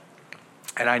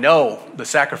 And I know the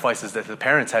sacrifices that the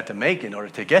parents had to make in order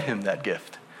to get him that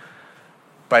gift.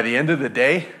 By the end of the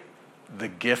day, the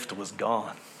gift was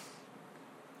gone.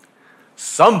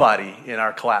 Somebody in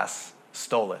our class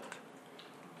stole it.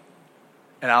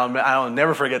 And I'll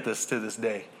never forget this to this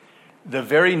day. The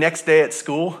very next day at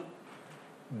school,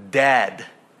 Dad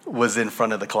was in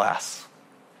front of the class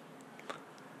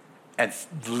and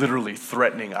literally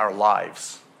threatening our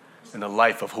lives and the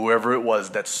life of whoever it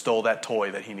was that stole that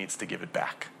toy, that he needs to give it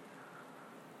back.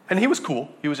 And he was cool.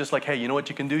 He was just like, "Hey, you know what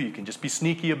you can do? You can just be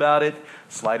sneaky about it,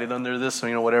 slide it under this,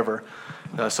 whatever,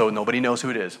 so nobody knows who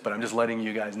it is. But I'm just letting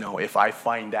you guys know, if I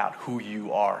find out who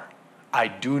you are, I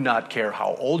do not care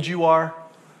how old you are.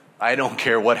 I don't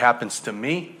care what happens to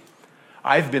me.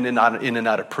 I've been in and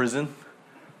out of prison.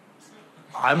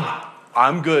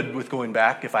 I'm good with going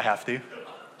back if I have to.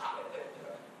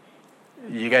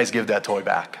 You guys give that toy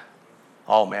back."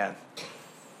 Oh, man.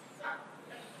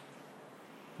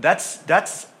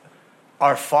 That's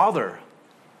our Father,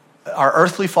 our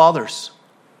earthly fathers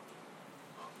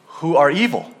who are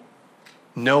evil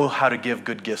know how to give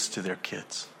good gifts to their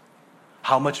kids.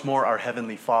 How much more our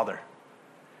Heavenly Father?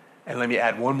 And let me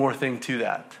add one more thing to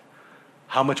that.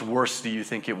 How much worse do you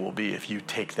think it will be if you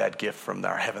take that gift from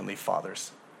our Heavenly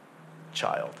Father's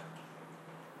child?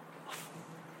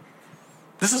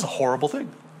 This is a horrible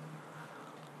thing.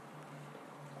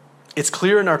 It's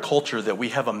clear in our culture that we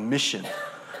have a mission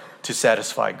to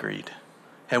satisfy greed.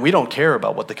 And we don't care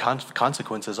about what the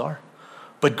consequences are.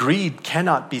 But greed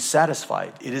cannot be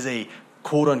satisfied. It is a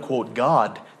quote-unquote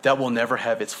God that will never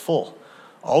have its full.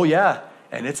 Oh, yeah,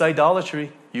 and it's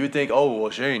idolatry. You would think, "Oh,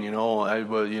 well, Shane,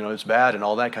 it's bad and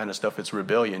all that kind of stuff. It's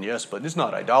rebellion." Yes, but it's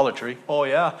not idolatry. Oh,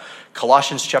 yeah.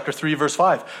 Colossians chapter 3, verse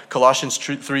 5. Colossians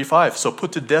 3:5. "So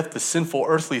put to death the sinful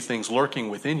earthly things lurking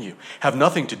within you. Have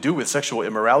nothing to do with sexual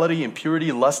immorality,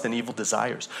 impurity, lust, and evil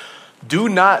desires. Do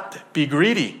not be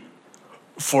greedy,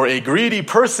 for a greedy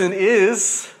person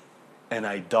is an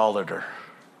idolater,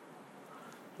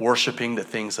 worshiping the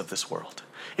things of this world."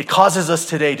 It causes us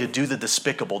today to do the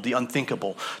despicable, the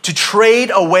unthinkable, to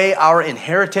trade away our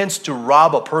inheritance to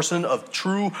rob a person of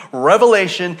true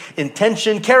revelation,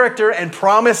 intention, character, and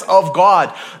promise of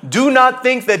God. Do not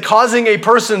think that causing a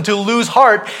person to lose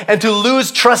heart and to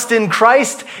lose trust in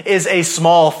Christ is a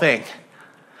small thing.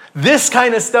 This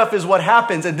kind of stuff is what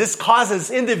happens, and this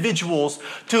causes individuals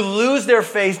to lose their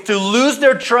faith, to lose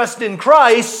their trust in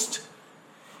Christ,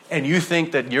 and you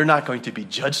think that you're not going to be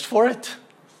judged for it?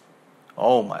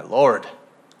 Oh, my Lord.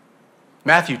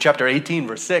 Matthew chapter 18,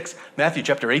 verse 6. Matthew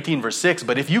chapter 18, verse 6.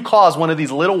 "But if you cause one of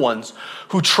these little ones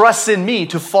who trusts in me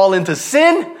to fall into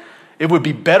sin, it would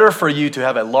be better for you to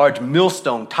have a large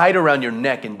millstone tied around your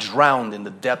neck and drowned in the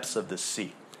depths of the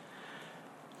sea."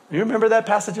 You remember that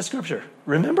passage of Scripture?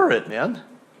 Remember it, man.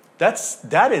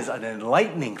 That is an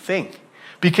enlightening thing.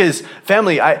 Because,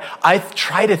 family, I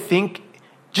try to think,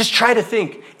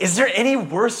 is there any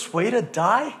worse way to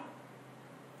die?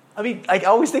 I mean, I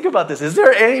always think about this. Is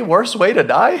there any worse way to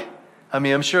die? I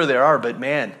mean, I'm sure there are, but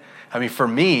man, for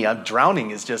me,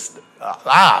 drowning is just,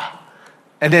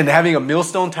 And then having a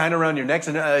millstone tied around your neck.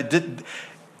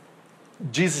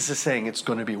 Jesus is saying it's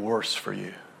going to be worse for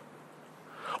you.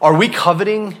 Are we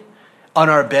coveting on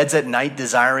our beds at night,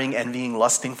 desiring, envying,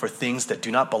 lusting for things that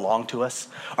do not belong to us?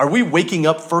 Are we waking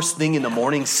up first thing in the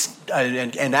morning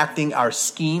and enacting our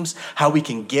schemes, how we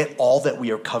can get all that we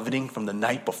are coveting from the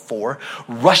night before,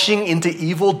 rushing into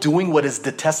evil, doing what is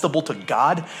detestable to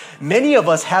God? Many of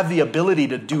us have the ability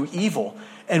to do evil,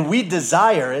 and we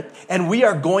desire it, and we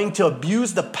are going to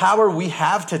abuse the power we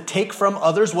have to take from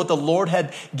others what the Lord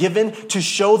had given to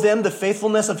show them the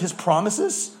faithfulness of his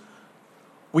promises?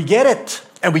 We get it.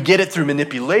 And we get it through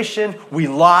manipulation. We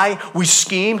lie. We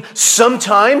scheme.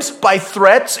 Sometimes by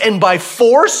threats and by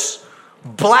force.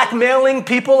 Blackmailing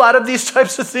people out of these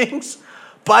types of things.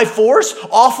 By force.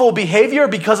 Awful behavior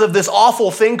because of this awful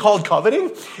thing called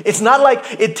coveting. It's not like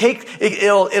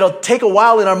it'll take a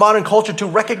while in our modern culture to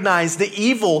recognize the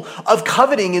evil of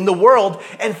coveting in the world.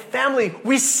 And family,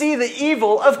 we see the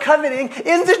evil of coveting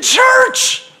in the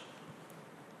church.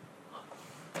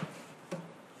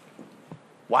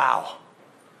 Wow.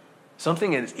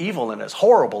 Something as evil and as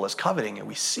horrible as coveting, and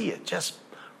we see it just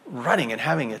running and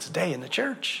having its day in the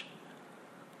church.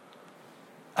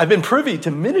 I've been privy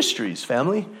to ministries,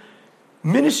 family,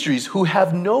 ministries who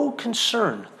have no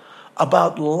concern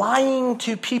about lying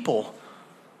to people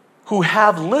who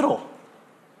have little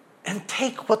and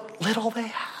take what little they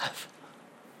have.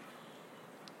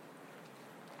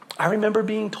 I remember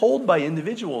being told by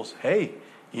individuals, hey,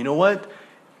 you know what?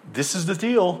 This is the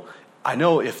deal. I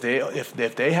know if they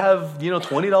have,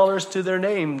 $20 to their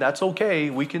name, that's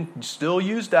okay. We can still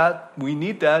use that. We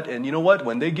need that. And you know what?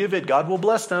 When they give it, God will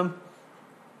bless them.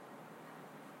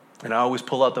 And I always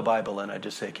pull out the Bible and I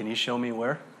just say, can you show me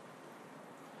where?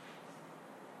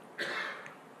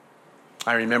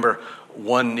 I remember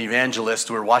one evangelist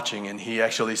we were watching, and he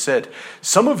actually said,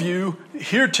 some of you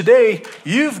here today,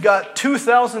 you've got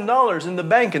 $2,000 in the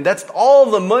bank, and that's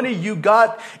all the money you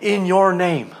got in your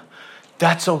name.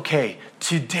 That's okay.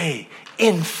 Today,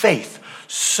 in faith,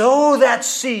 sow that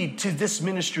seed to this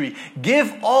ministry.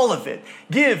 Give all of it.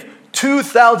 Give the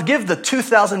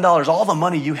 $2,000, all the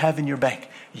money you have in your bank.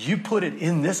 You put it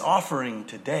in this offering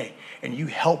today, and you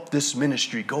help this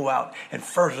ministry go out and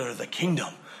further the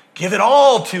kingdom. Give it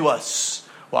all to us.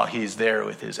 While he's there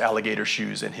with his alligator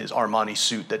shoes and his Armani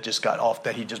suit that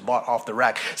he just bought off the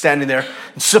rack, standing there,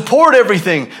 and support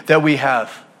everything that we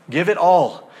have. Give it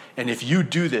all. And if you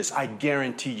do this, I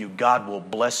guarantee you, God will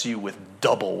bless you with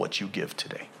double what you give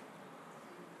today.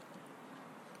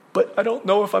 But I don't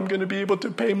know if I'm going to be able to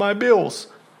pay my bills.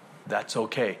 That's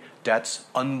okay. That's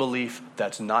unbelief.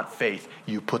 That's not faith.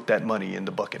 You put that money in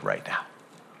the bucket right now.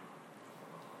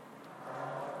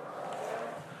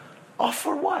 All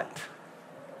for what?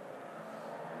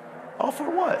 All for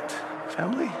what,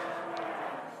 family?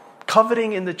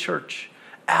 Coveting in the church,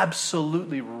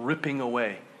 absolutely ripping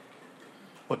away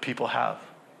what people have,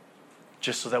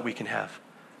 just so that we can have.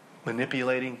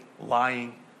 Manipulating,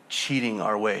 lying, cheating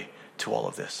our way to all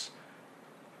of this.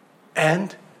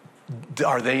 And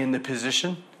are they in the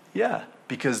position? Yeah,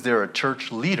 because they're a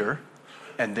church leader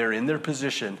and they're in their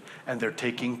position and they're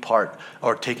taking part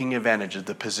or taking advantage of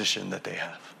the position that they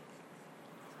have.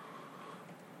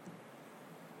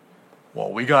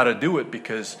 Well, we got to do it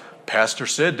because pastor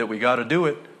said that we got to do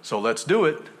it, so let's do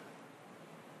it.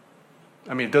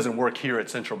 I mean, it doesn't work here at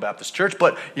Central Baptist Church,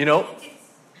 but,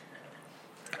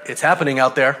 it's happening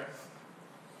out there.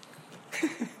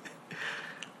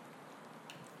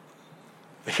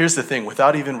 Here's the thing,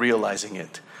 without even realizing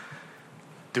it,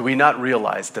 do we not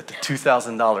realize that the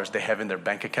 $2,000 they have in their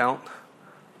bank account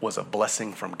was a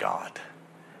blessing from God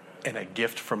and a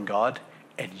gift from God,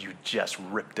 and you just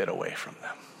ripped it away from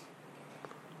them?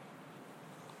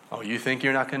 Oh, you think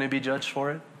you're not going to be judged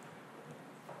for it?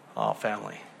 Oh,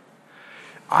 family.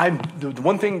 The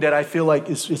one thing that I feel like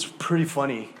is pretty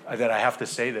funny that I have to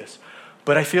say this,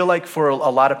 but I feel like for a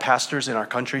lot of pastors in our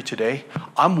country today,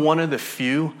 I'm one of the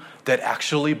few that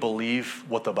actually believe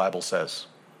what the Bible says.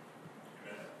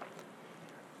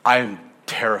 I'm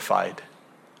terrified.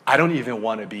 I don't even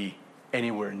want to be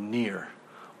anywhere near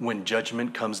when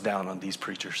judgment comes down on these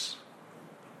preachers.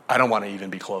 I don't want to even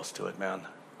be close to it, man.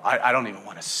 I don't even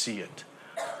want to see it.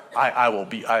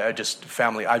 I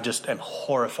just am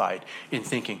horrified in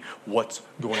thinking what's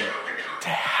going to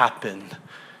happen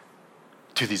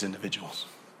to these individuals.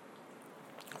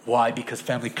 Why? Because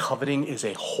family, coveting is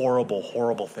a horrible,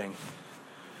 horrible thing.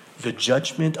 The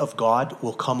judgment of God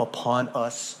will come upon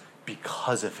us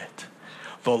because of it.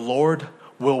 The Lord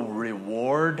will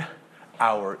reward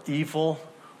our evil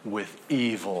with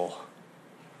evil.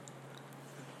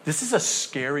 This is a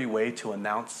scary way to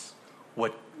announce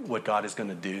what God is going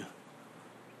to do.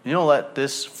 You know that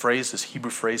this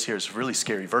Hebrew phrase here is really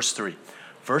scary. Verse 3.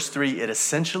 Verse 3, it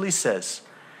essentially says,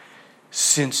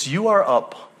 since you are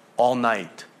up all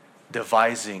night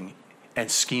devising and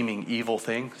scheming evil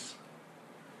things,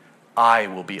 I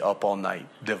will be up all night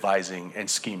devising and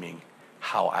scheming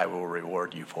how I will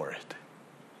reward you for it.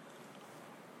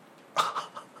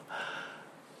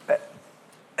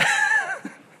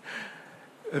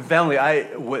 Family,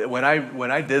 when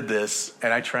I did this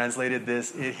and I translated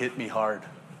this, it hit me hard.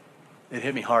 It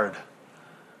hit me hard.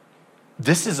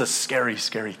 This is a scary,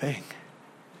 scary thing.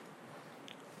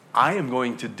 I am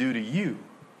going to do to you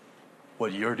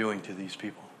what you're doing to these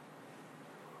people.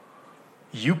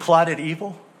 You plotted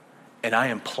evil, and I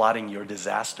am plotting your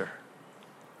disaster.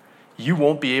 You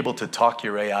won't be able to talk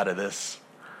your way out of this.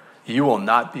 You will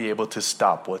not be able to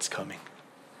stop what's coming.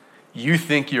 You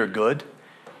think you're good.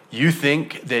 You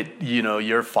think that,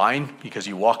 you're fine because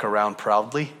you walk around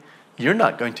proudly. You're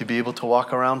not going to be able to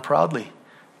walk around proudly.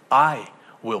 I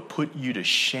will put you to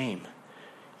shame.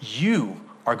 You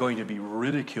are going to be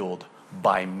ridiculed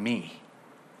by me.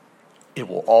 It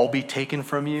will all be taken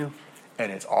from you,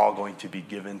 and it's all going to be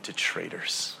given to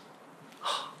traitors.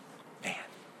 Man.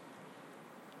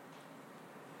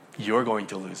 You're going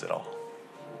to lose it all.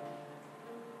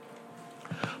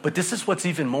 But this is what's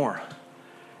even more.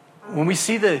 When we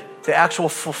see the actual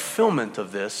fulfillment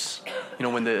of this,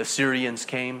 when the Assyrians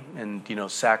came and,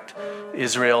 sacked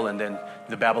Israel, and then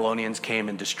the Babylonians came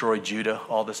and destroyed Judah,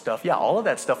 all this stuff. Yeah, all of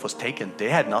that stuff was taken. They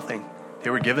had nothing. They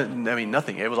were given,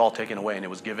 nothing. It was all taken away, and it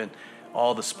was given,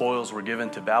 all the spoils were given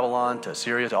to Babylon, to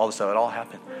Assyria, to all this stuff. It all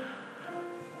happened.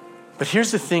 But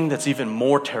here's the thing that's even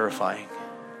more terrifying.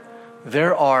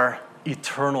 There are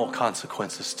eternal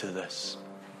consequences to this.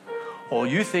 Well,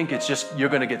 you think it's just you're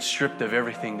going to get stripped of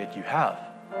everything that you have.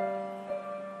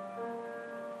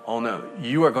 Oh no,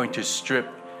 you are going to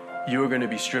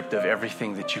be stripped of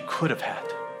everything that you could have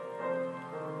had.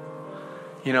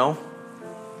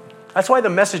 That's why the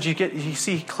message you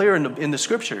see clear in the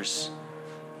scriptures.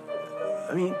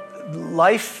 I mean,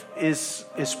 life is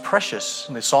precious,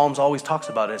 and the Psalms always talks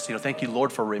about it. Thank you,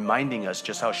 Lord, for reminding us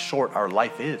just how short our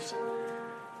life is.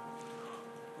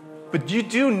 But you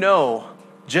do know,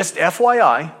 just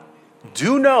FYI,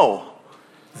 do know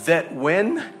that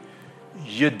when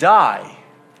you die,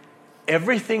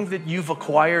 everything that you've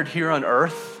acquired here on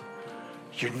earth,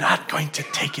 you're not going to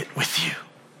take it with you.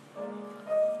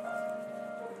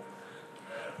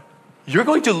 You're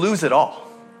going to lose it all.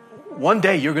 One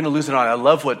day you're going to lose it all. I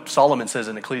love what Solomon says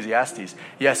in Ecclesiastes.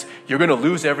 Yes, you're going to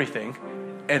lose everything,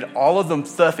 and all of the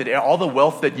stuff, all the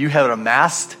wealth that you have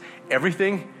amassed,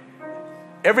 everything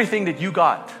that you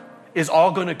got is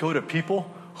all going to go to people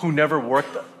who never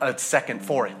worked a second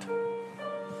for it.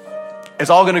 It's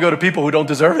all going to go to people who don't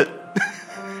deserve it.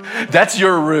 That's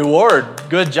your reward.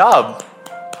 Good job.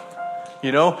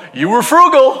 You were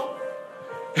frugal.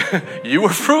 You were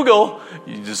frugal.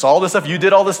 You just all this stuff. You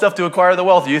did all this stuff to acquire the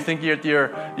wealth. You think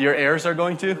your heirs are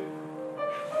going to?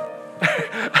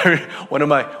 One of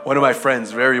my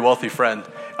friends, very wealthy friend,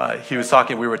 he was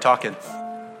talking. We were talking,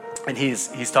 and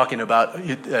he's talking about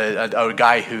a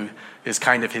guy who is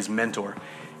kind of his mentor,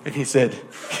 and he said,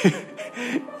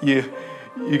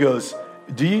 he goes,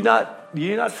 do you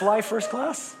not fly first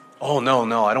class? Oh,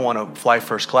 no, I don't want to fly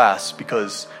first class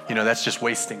because, that's just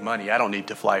wasting money. I don't need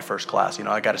to fly first class.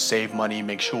 I got to save money,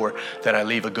 make sure that I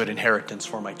leave a good inheritance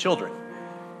for my children.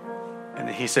 And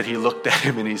he said, he looked at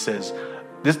him and he says,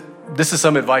 this is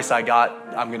some advice I'm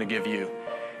going to give you.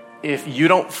 If you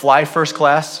don't fly first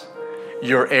class,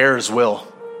 your heirs will.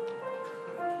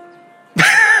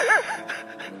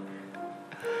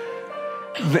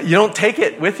 You don't take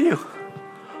it with you.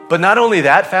 But not only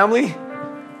that, family,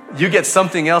 you get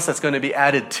something else that's going to be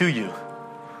added to you,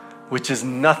 which is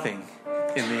nothing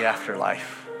in the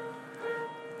afterlife.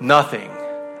 Nothing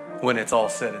when it's all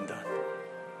said and done.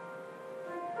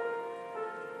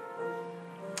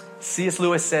 C.S.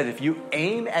 Lewis said, if you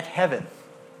aim at heaven,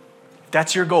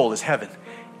 that's your goal, is heaven.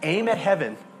 Aim at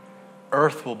heaven,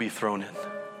 earth will be thrown in.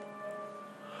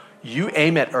 You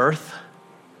aim at earth,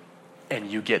 and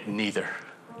you get neither.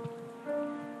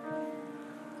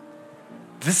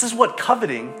 This is what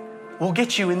coveting will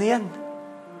get you in the end.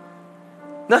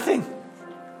 Nothing.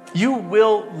 You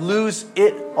will lose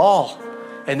it all.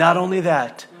 And not only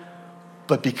that,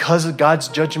 but because of God's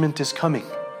judgment is coming.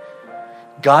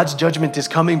 God's judgment is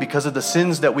coming because of the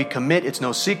sins that we commit. It's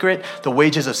no secret. The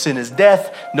wages of sin is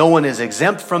death. No one is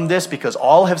exempt from this because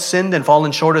all have sinned and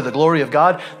fallen short of the glory of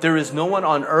God. There is no one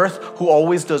on earth who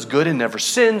always does good and never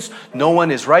sins. No one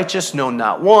is righteous, no,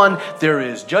 not one. There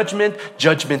is judgment.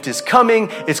 Judgment is coming.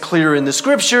 It's clear in the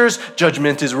scriptures.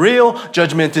 Judgment is real.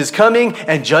 Judgment is coming,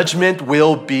 and judgment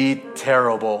will be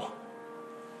terrible.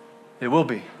 It will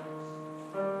be.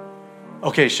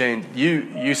 Okay, Shane,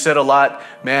 you said a lot.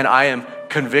 Man, I am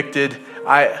convicted.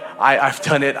 I've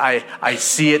done it. I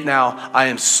see it now. I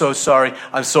am so sorry.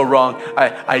 I'm so wrong.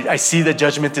 I see the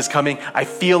judgment is coming. I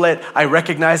feel it. I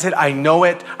recognize it. I know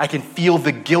it. I can feel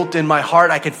the guilt in my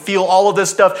heart. I can feel all of this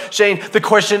stuff. Shane, the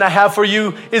question I have for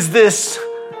you is this.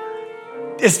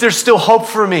 Is there still hope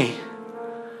for me?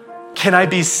 Can I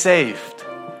be saved?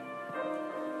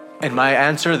 And my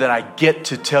answer that I get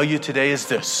to tell you today is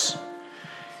this.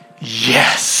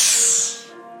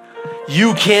 Yes.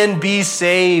 You can be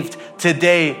saved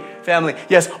today, family.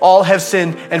 Yes, all have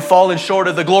sinned and fallen short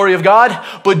of the glory of God,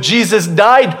 but Jesus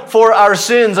died for our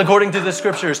sins according to the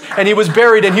scriptures, and he was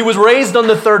buried and he was raised on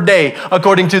the third day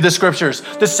according to the scriptures.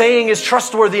 The saying is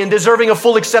trustworthy and deserving of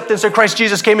full acceptance that Christ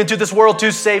Jesus came into this world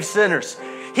to save sinners.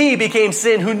 He became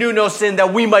sin who knew no sin,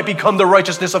 that we might become the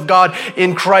righteousness of God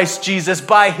in Christ Jesus.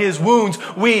 By his wounds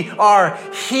we are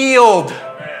healed.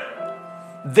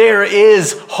 There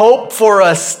is hope for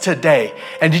us today.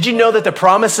 And did you know that the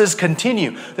promises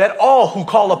continue, that all who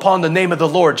call upon the name of the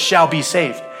Lord shall be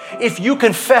saved? If you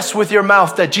confess with your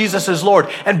mouth that Jesus is Lord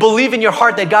and believe in your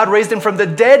heart that God raised him from the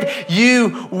dead,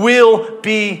 you will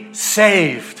be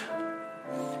saved.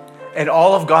 And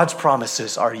all of God's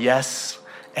promises are yes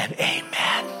and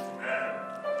amen.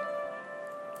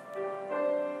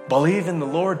 Believe in the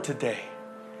Lord today,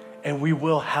 and we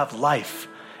will have life,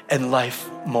 and life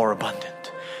more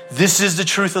abundant. This is the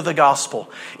truth of the gospel.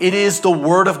 It is the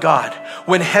word of God.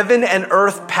 When heaven and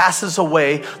earth passes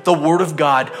away, the word of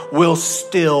God will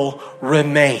still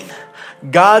remain.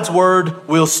 God's word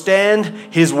will stand.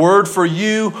 His word for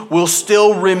you will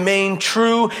still remain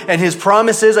true. And his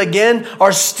promises, again,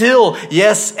 are still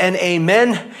yes and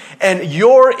amen. And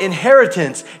your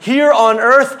inheritance here on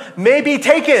earth may be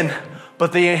taken,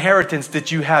 but the inheritance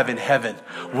that you have in heaven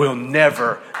will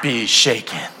never be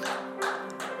shaken.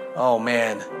 Oh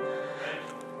man.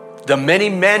 The many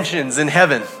mansions in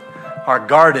heaven are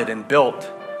guarded and built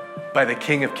by the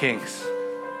King of Kings.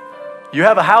 You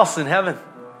have a house in heaven,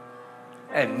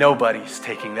 and nobody's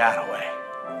taking that away.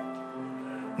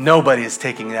 Nobody is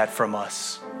taking that from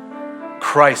us.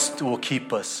 Christ will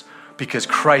keep us because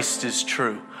Christ is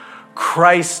true.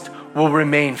 Christ will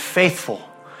remain faithful.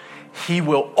 He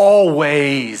will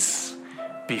always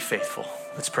be faithful.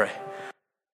 Let's pray.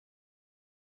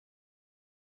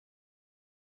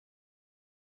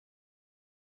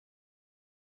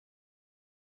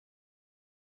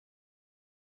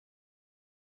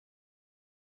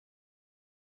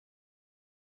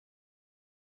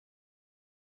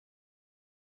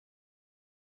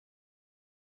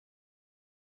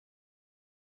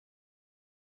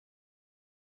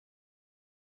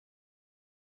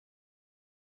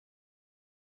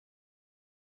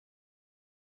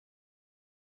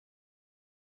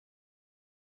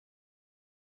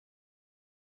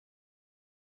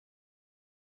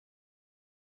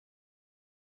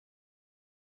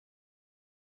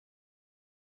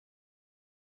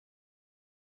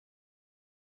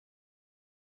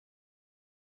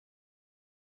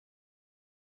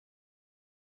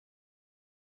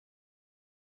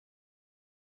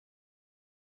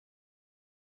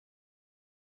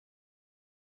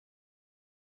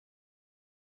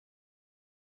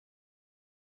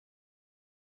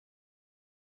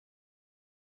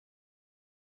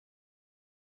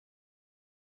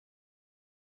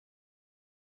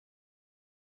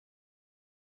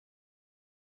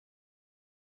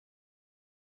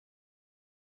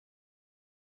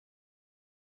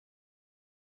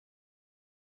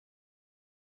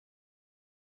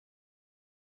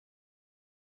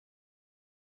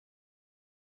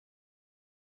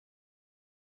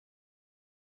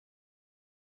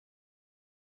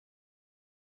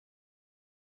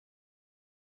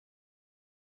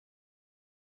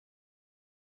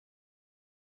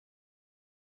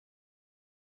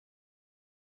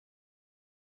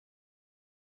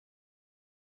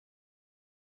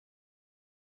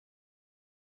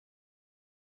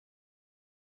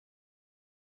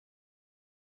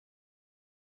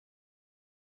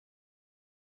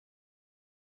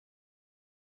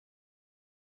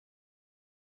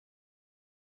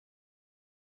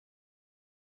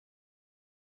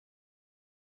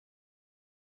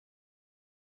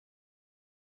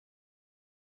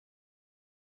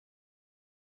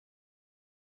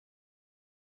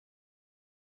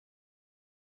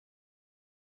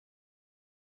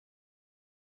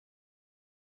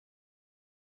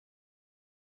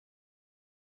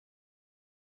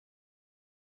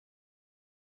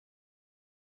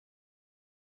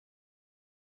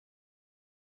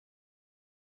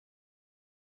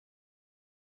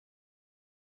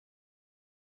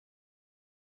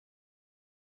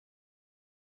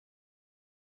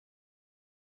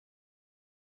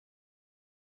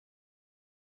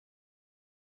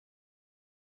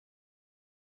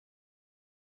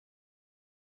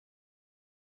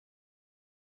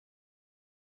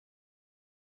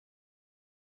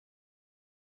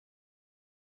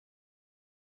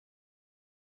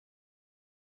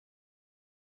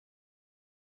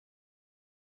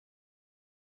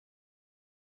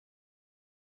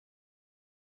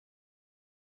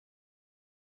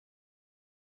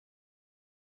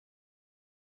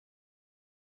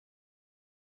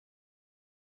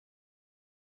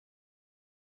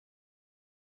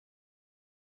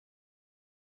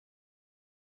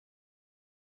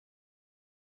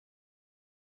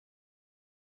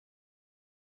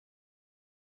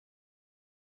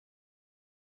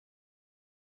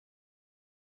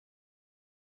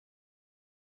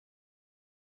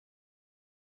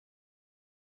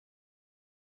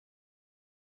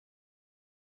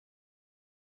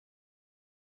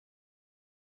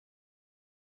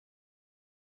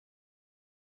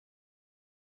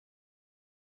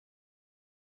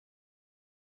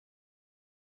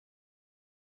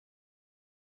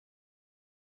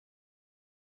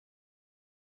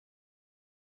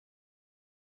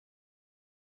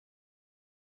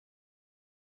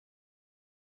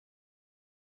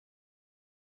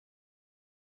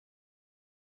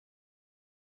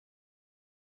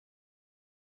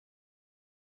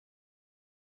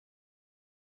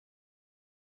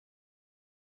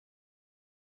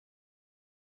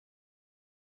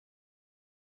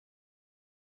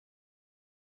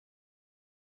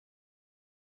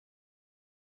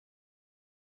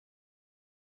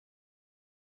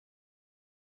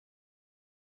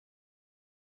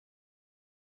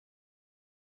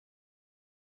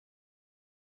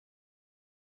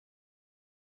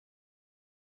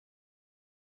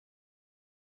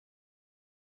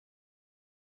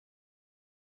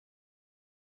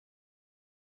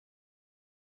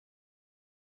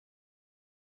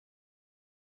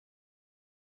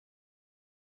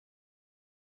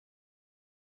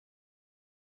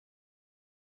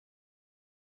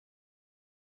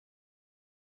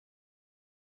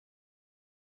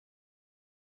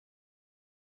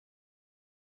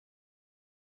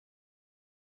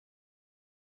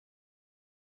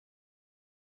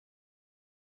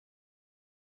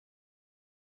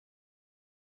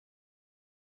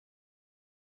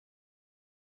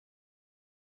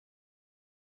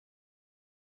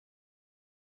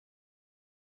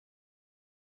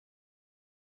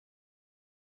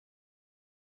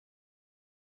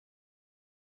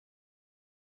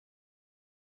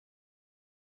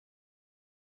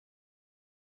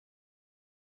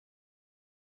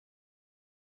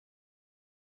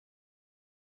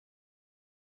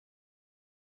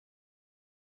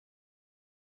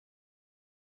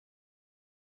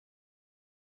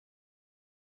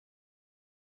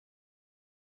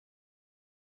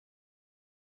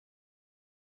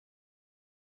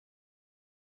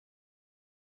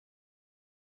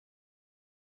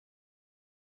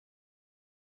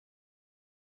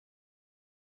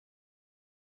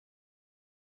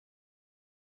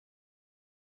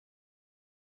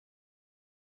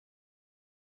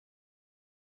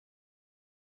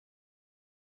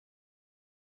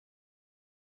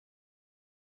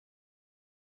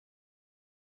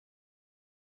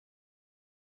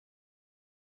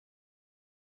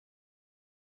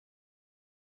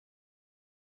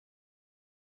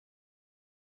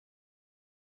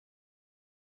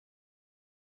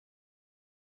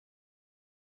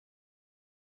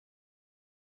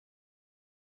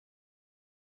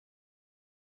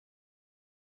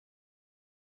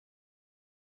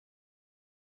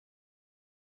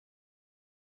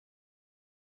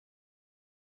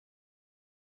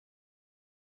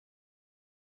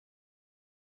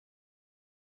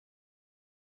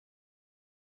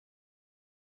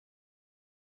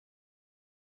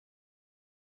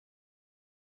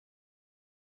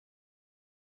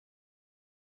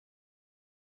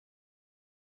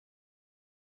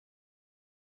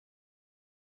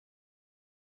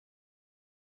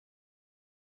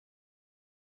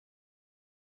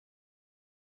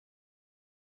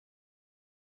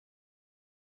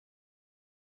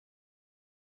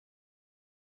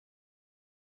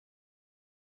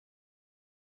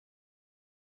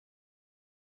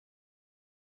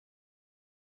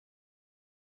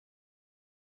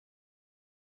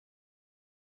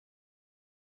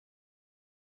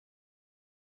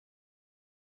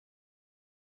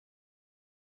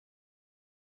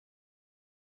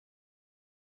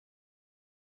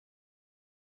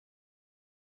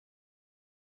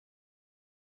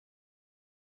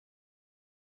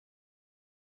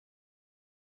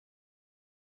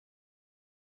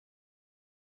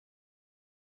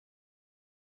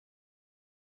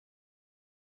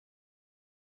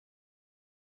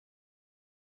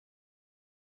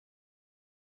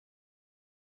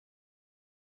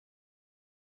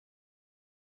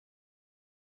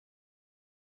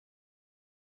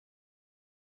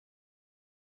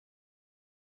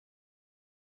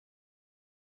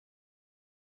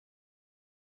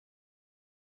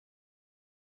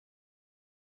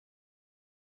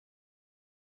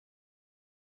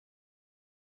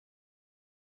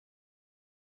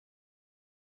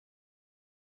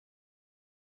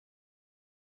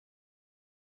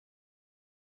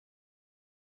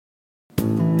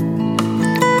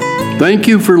 Thank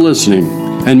you for listening,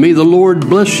 and may the Lord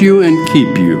bless you and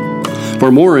keep you.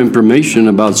 For more information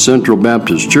about Central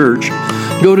Baptist Church,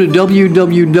 go to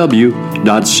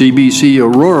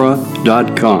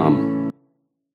www.cbcaurora.com.